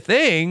can be a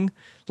thing,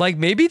 like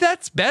maybe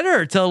that's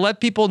better to let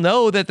people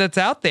know that that's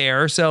out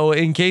there. So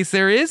in case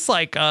there is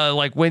like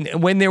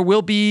when there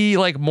will be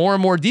like more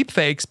and more deep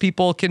fakes,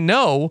 people can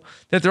know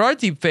that there are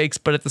deep fakes,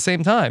 but at the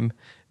same time,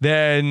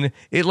 then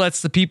it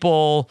lets the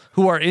people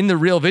who are in the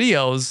real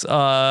videos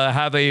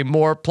have a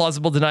more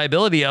plausible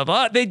deniability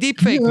of, they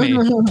deep fake me.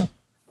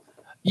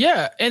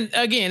 Yeah. And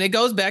again, it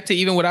goes back to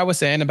even what I was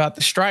saying about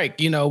the strike,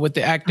 with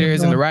the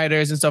actors and the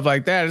writers and stuff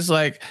like that. It's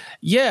like,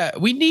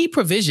 we need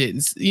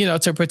provisions,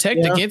 to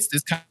protect against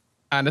this kind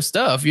kind of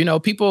stuff. You know,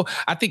 people,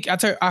 I think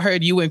I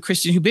heard you and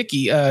Christian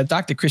Hubicki,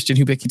 Dr. Christian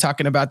Hubicki,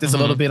 talking about this a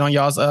little bit on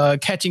y'all's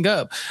Catching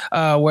Up,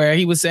 where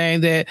he was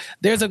saying that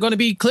there's going to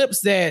be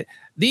clips that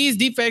these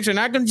deepfakes are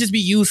not going to just be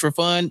used for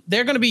fun.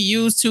 They're going to be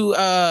used to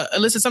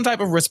elicit some type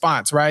of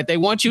response, right? They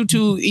want you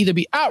to either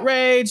be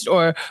outraged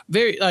or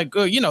very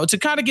to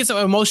kind of get some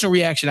emotional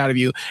reaction out of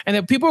you. And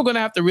then people are going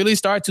to have to really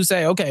start to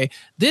say, okay,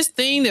 this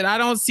thing that I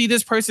don't see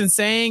this person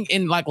saying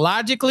in like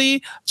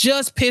logically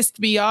just pissed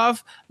me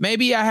off.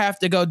 Maybe I have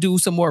to go do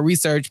some more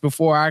research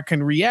before I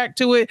can react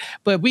to it.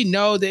 But we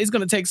know that it's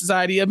going to take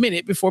society a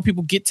minute before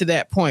people get to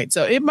that point.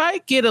 So it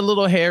might get a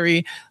little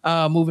hairy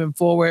moving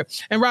forward.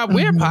 And Rob,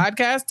 we're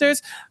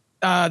podcasters.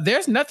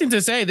 There's nothing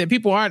to say that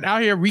people aren't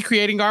out here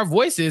recreating our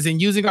voices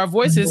and using our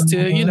voices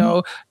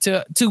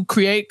to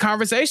create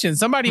conversations.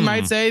 Somebody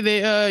might say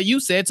that you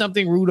said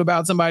something rude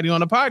about somebody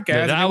on a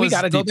podcast, and we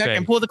got to go back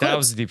and pull the clips. That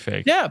was a deep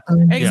fake. Yeah,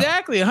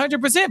 exactly,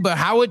 100%. But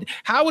how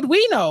would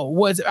we know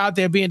what's out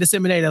there being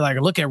disseminated? Like,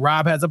 look at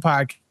Rob has a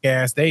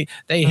podcast. They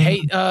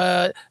hate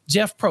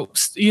Jeff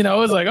Probst. You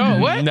know, it's like, oh,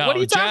 what? No, what are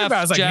you talking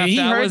about? It's like, Jeff, he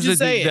heard you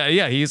say it.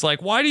 Yeah, he's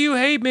like, why do you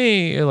hate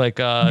me? Like,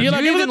 you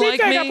like, even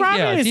like me?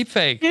 Yeah, deep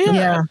fake.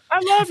 Yeah. I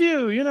love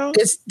you, you know.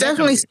 It's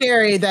definitely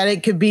scary that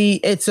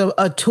it's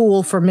a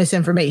tool for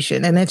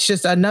misinformation. And it's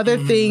just another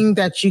thing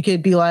that you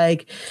could be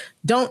like,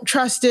 don't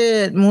trust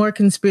it. More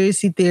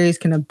conspiracy theories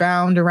can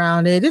abound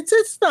around it.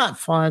 It's not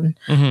fun.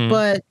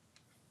 But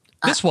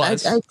this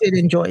was. I did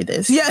enjoy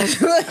this. Yes.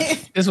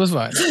 This was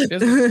fun.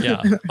 Yeah.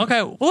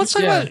 Okay. Well, let's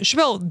talk about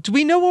Chappelle. Do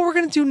we know what we're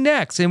going to do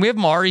next? And we have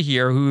Mari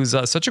here, who's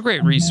such a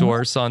great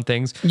resource on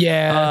things.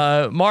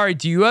 Yeah. Mari,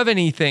 do you have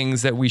any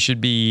things that we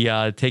should be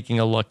taking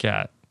a look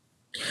at?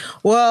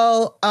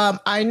 Well,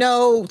 I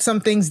know some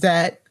things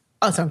that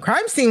Awesome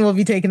Crime Scene will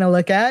be taking a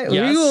look at.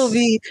 Yes. We will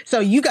be, so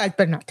you guys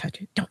better not touch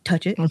it. Don't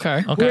touch it.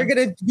 Okay. We're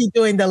going to be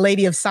doing the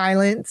Lady of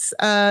Silence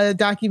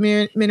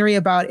documentary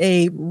about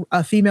a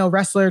female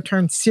wrestler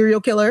turned serial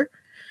killer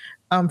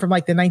from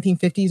like the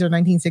 1950s or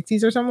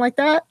 1960s or something like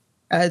that.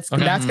 That's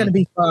going to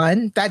be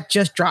fun. That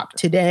just dropped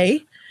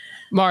today.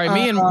 Mari,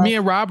 me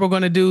and Rob are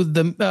going to do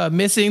the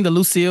missing the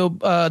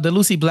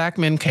Lucy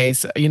Blackman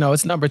case. You know,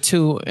 it's number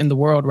 2 in the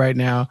world right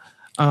now.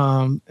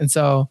 And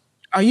so,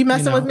 are you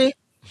messing with me?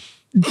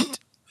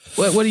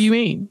 What do you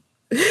mean?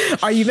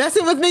 Are you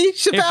messing with me,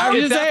 Chappelle?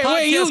 If that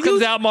podcast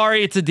comes out,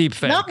 Mari, it's a deep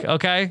fake.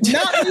 Okay.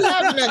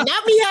 Not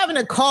me having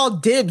to call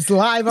dibs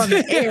live on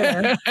the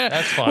air.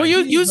 That's fine. Well,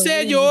 you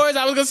said yours.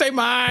 I was gonna say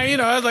mine. You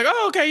know, I was like,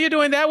 oh, okay, you're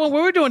doing that one.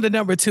 We're doing the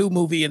number 2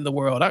 movie in the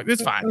world.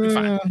 It's fine. It's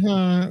fine.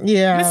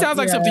 Yeah. This sounds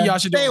like something y'all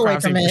should do. Stay away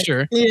from it. For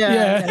sure.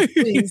 Yeah.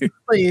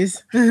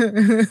 Please.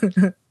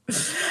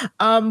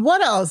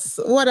 What else?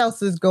 What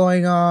else is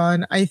going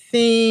on? I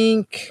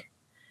think.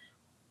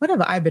 What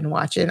have I been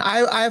watching?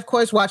 I of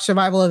course watched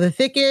Survival of the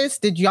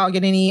Thickest. Did y'all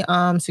get any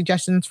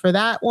suggestions for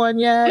that one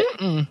yet?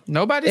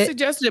 Nobody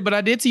suggested it, but I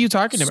did see you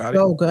talking about it.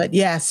 So good.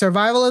 Yeah.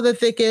 Survival of the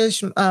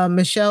Thickest,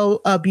 Michelle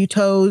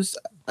Buteau's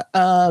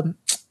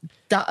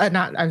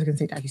I was going to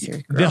say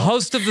docuseries. The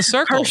host of The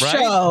Circle, her right?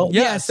 Show.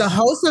 Yes, the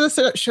host of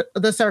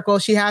the Circle.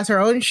 She has her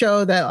own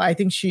show that I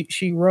think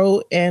she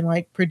wrote and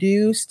like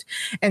produced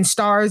and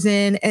stars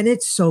in, and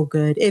it's so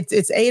good.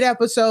 It's 8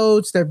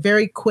 episodes. They're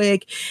very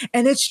quick,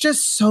 and it's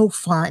just so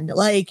fun.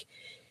 Like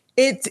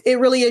it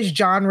really is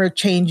genre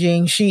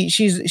changing. She's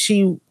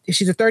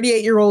a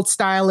 38-year-old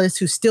stylist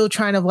who's still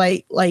trying to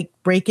like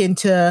break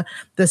into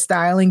the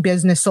styling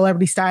business,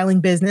 celebrity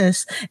styling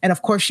business. And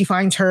of course she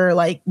finds her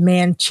like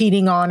man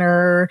cheating on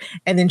her.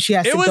 And then she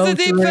has to go through. It was a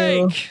deep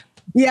fake.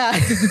 Yeah.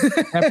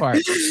 That part.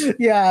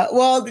 Yeah.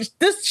 Well,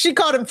 she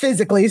caught him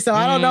physically, so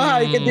I don't know how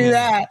you can do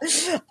that.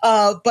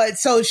 But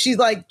so she's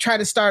like trying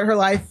to start her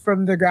life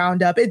from the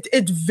ground up.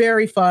 It's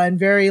very fun,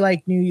 very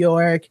like New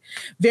York,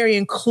 very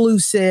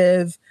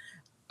inclusive.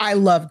 I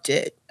loved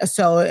it.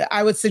 So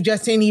I would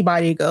suggest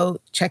anybody go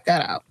check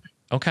that out.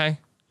 Okay.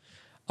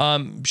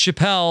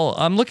 Chappelle,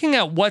 I'm looking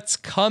at what's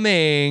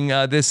coming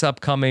this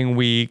upcoming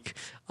week.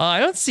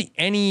 I don't see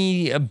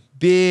any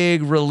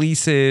big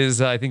releases.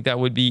 I think that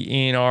would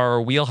be in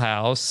our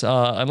wheelhouse,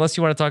 unless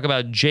you want to talk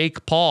about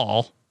Jake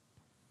Paul.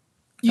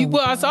 Well,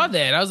 I saw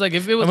that. I was like,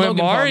 if it was Logan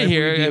Mari Paul,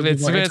 here, if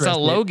it's a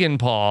Logan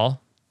Paul.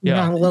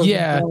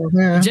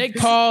 Yeah. Jake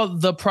Paul,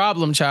 The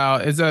Problem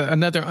Child, is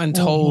another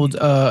Untold,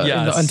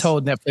 the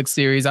Untold Netflix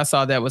series. I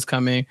saw that was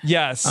coming.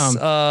 Yes, but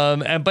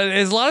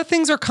a lot of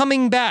things are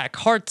coming back.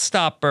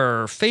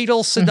 Heartstopper,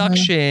 Fatal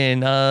Seduction,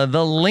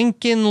 The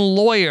Lincoln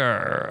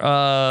Lawyer,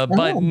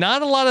 but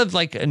not a lot of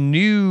like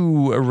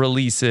new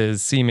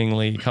releases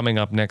seemingly coming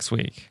up next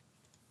week.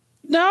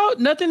 No,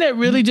 nothing that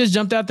really just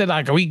jumped out that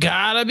like, we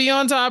gotta be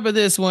on top of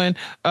this one.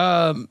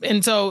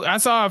 And so I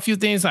saw a few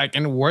things like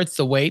in Worth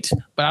the Wait,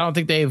 but I don't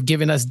think they've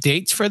given us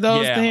dates for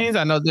those things.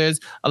 I know there's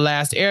a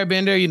Last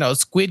Airbender,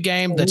 Squid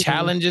Game, the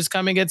challenge is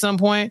coming at some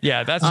point.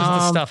 Yeah, that's just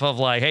the stuff of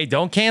like, hey,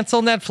 don't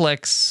cancel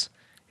Netflix.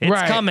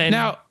 It's coming.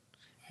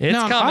 It's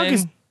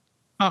coming.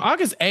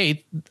 August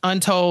 8th,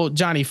 Untold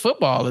Johnny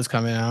Football is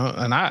coming out.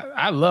 And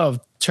I love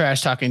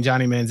trash talking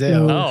Johnny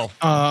Manziel.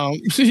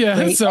 Yeah.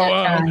 Great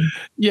so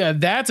yeah,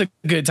 that's a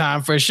good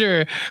time for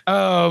sure.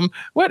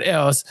 What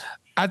else?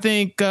 I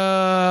think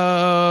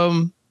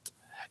there's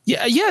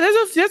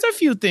a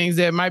few things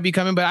that might be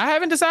coming, but I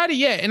haven't decided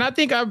yet. And I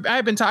think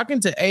I've been talking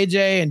to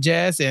AJ and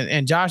Jess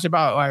and Josh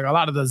about like a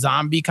lot of the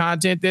zombie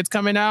content that's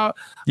coming out.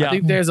 Yeah. I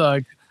think there's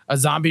a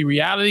zombie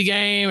reality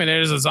game and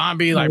there's a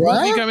zombie like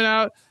movie coming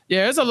out.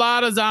 Yeah, there's a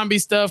lot of zombie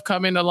stuff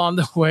coming along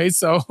the way.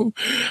 So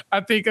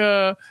I think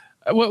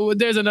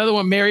there's another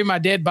one, Marry My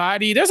Dead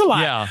Body. There's a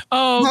lot. Yeah.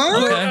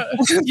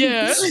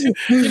 Yeah.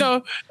 You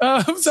know,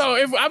 so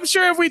I'm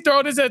sure if we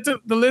throw this at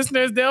the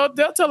listeners, they'll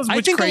tell us.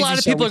 I think a lot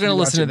of people are going to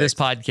listen to this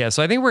podcast,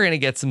 so I think we're going to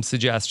get some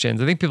suggestions.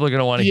 I think people are going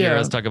to want to hear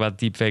us talk about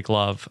deepfake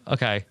love.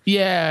 Okay.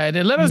 Yeah, and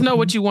then let us know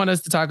what you want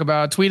us to talk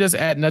about. Tweet us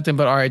at Nothing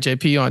But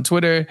RHAP on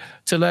Twitter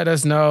to let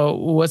us know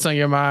what's on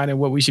your mind and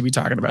what we should be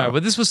talking about. All right,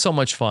 well, this was so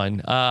much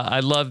fun.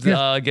 I loved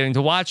getting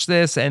to watch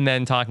this and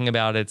then talking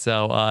about it.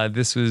 So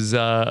this was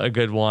a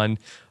good one.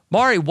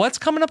 Mari, what's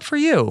coming up for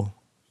you?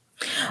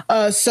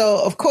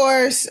 So, of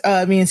course,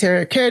 me and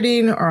Sarah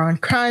Carradine are on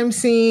Crime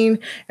Scene.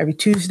 Every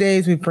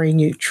Tuesdays, we bring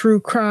you true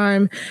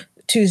crime.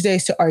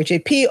 Tuesdays to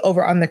RHAP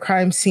over on the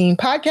Crime Scene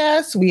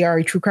podcast. We are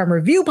a true crime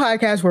review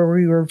podcast where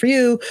we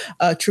review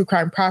true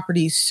crime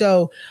properties.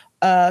 So,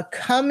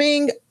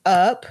 coming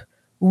up,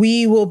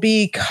 we'll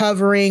be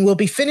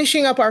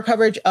finishing up our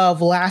coverage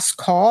of Last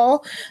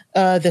Call,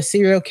 the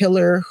serial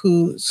killer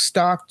who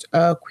stalked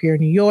Queer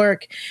New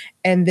York.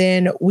 And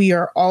then we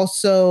are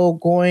also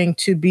going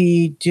to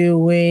be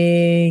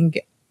doing,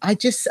 I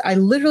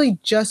literally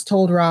just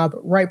told Rob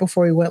right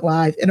before we went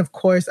live. And of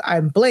course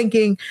I'm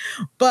blanking,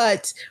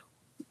 but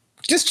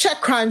just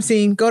check Crime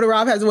Scene. Go to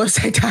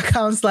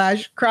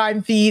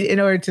robhasawebsite.com/crime feed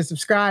in order to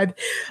subscribe.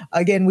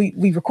 Again,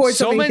 we record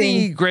so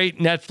many great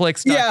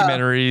Netflix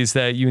documentaries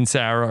that you and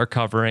Sarah are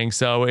covering.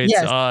 So it's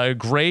a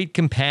great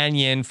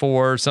companion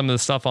for some of the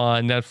stuff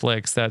on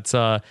Netflix that's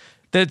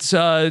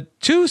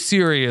too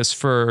serious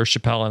for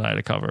Chappelle and I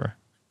to cover.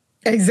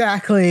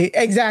 Exactly.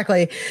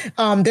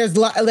 There's two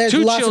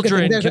lots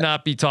children of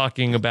cannot be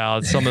talking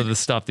about some of the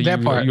stuff that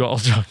you all are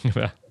talking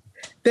about.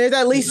 There's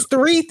at least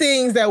 3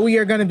 things that we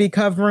are going to be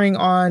covering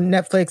on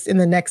Netflix in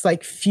the next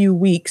few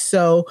weeks.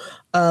 So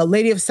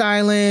Lady of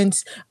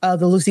Silence,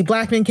 the Lucy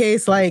Blackman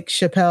case, like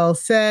Chappelle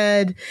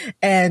said.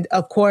 And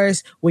of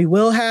course, we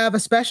will have a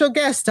special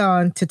guest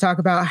on to talk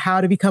about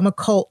how to become a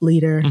cult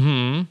leader.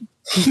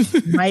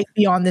 Mm-hmm. Might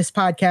be on this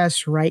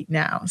podcast right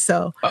now.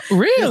 So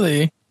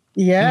really?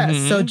 Yeah.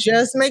 Mm-hmm. So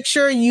just make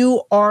sure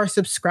you are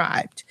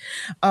subscribed.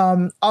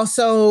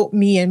 Also,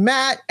 me and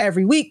Matt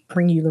every week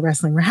bring you the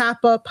Wrestling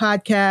Wrap Up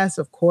podcast.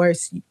 Of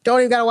course, you don't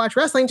even got to watch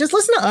wrestling. Just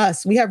listen to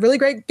us. We have really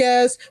great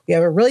guests. We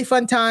have a really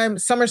fun time.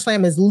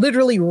 SummerSlam is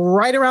literally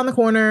right around the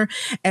corner,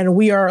 and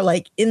we are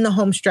in the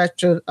home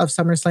stretch of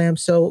SummerSlam.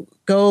 So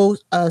go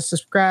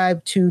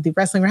subscribe to the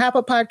Wrestling Wrap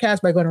Up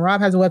podcast by going to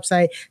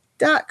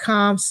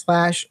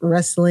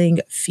robhasawebsite.com/wrestling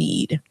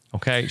feed.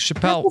 Okay,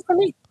 Chappelle.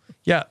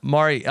 Yeah,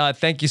 Mari,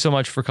 thank you so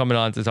much for coming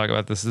on to talk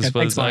about this. This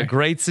was a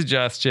great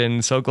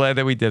suggestion. So glad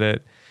that we did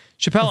it.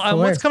 Chappelle,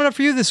 what's coming up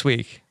for you this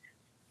week?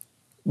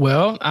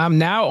 Well, I'm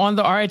now on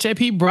the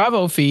RHAP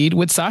Bravo feed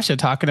with Sasha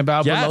talking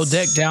about Below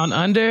Deck Down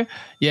Under.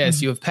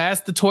 Yes, you have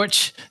passed the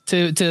torch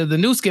to the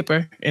new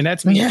skipper, and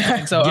that's me.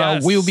 And so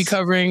we will be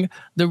covering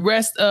the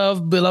rest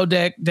of Below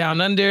Deck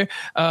Down Under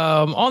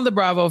on the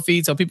Bravo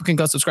feed, so people can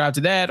go subscribe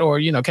to that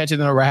or, catch it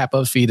in a Wrap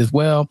Up feed as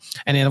well.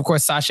 And then, of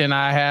course, Sasha and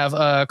I have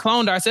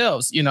cloned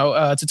ourselves,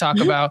 to talk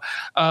about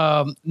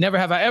Never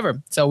Have I Ever.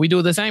 So we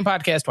do the same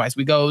podcast twice.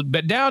 We go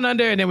Down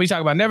Under, and then we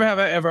talk about Never Have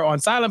I Ever on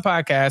Silent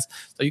Podcast.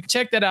 So you can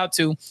check that out,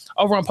 too.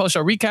 Over on Post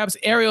Show Recaps,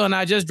 Ariel and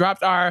I just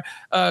dropped our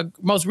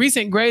most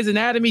recent Grey's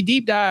Anatomy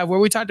deep dive where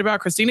we talked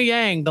about Christina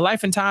Yang, the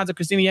life and times of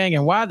Christina Yang,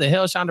 and why the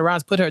hell Shonda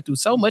Rhimes put her through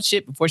so much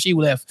shit before she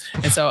left.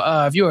 And so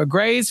if you're a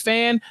Grey's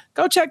fan,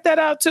 go check that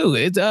out too.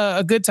 It's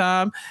a good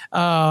time.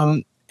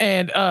 A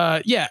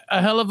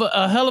hell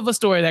of a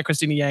story that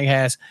Christina Yang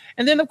has.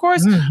 And then, of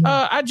course,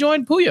 I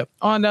joined Puya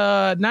on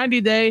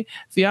 90 Day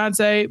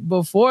Fiance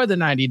before the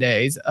 90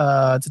 days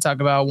to talk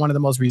about one of the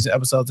most recent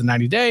episodes of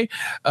 90 Day.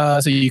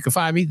 So you can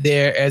find me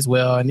there as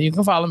well. And you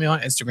can follow me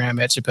on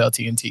Instagram at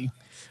ChappelleTNT.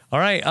 All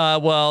right.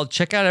 Well,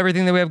 check out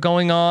everything that we have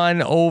going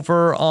on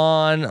over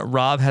on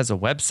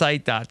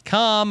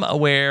robhasawebsite.com,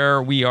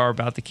 where we are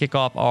about to kick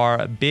off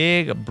our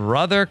Big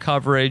Brother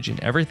coverage and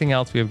everything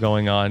else we have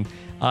going on.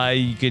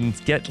 You can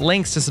get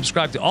links to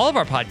subscribe to all of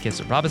our podcasts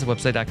at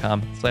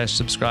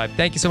robhasawebsite.com/subscribe.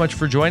 Thank you so much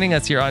for joining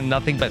us here on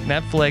Nothing But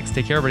Netflix.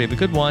 Take care, everybody. Have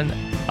a good one.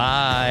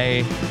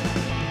 Bye.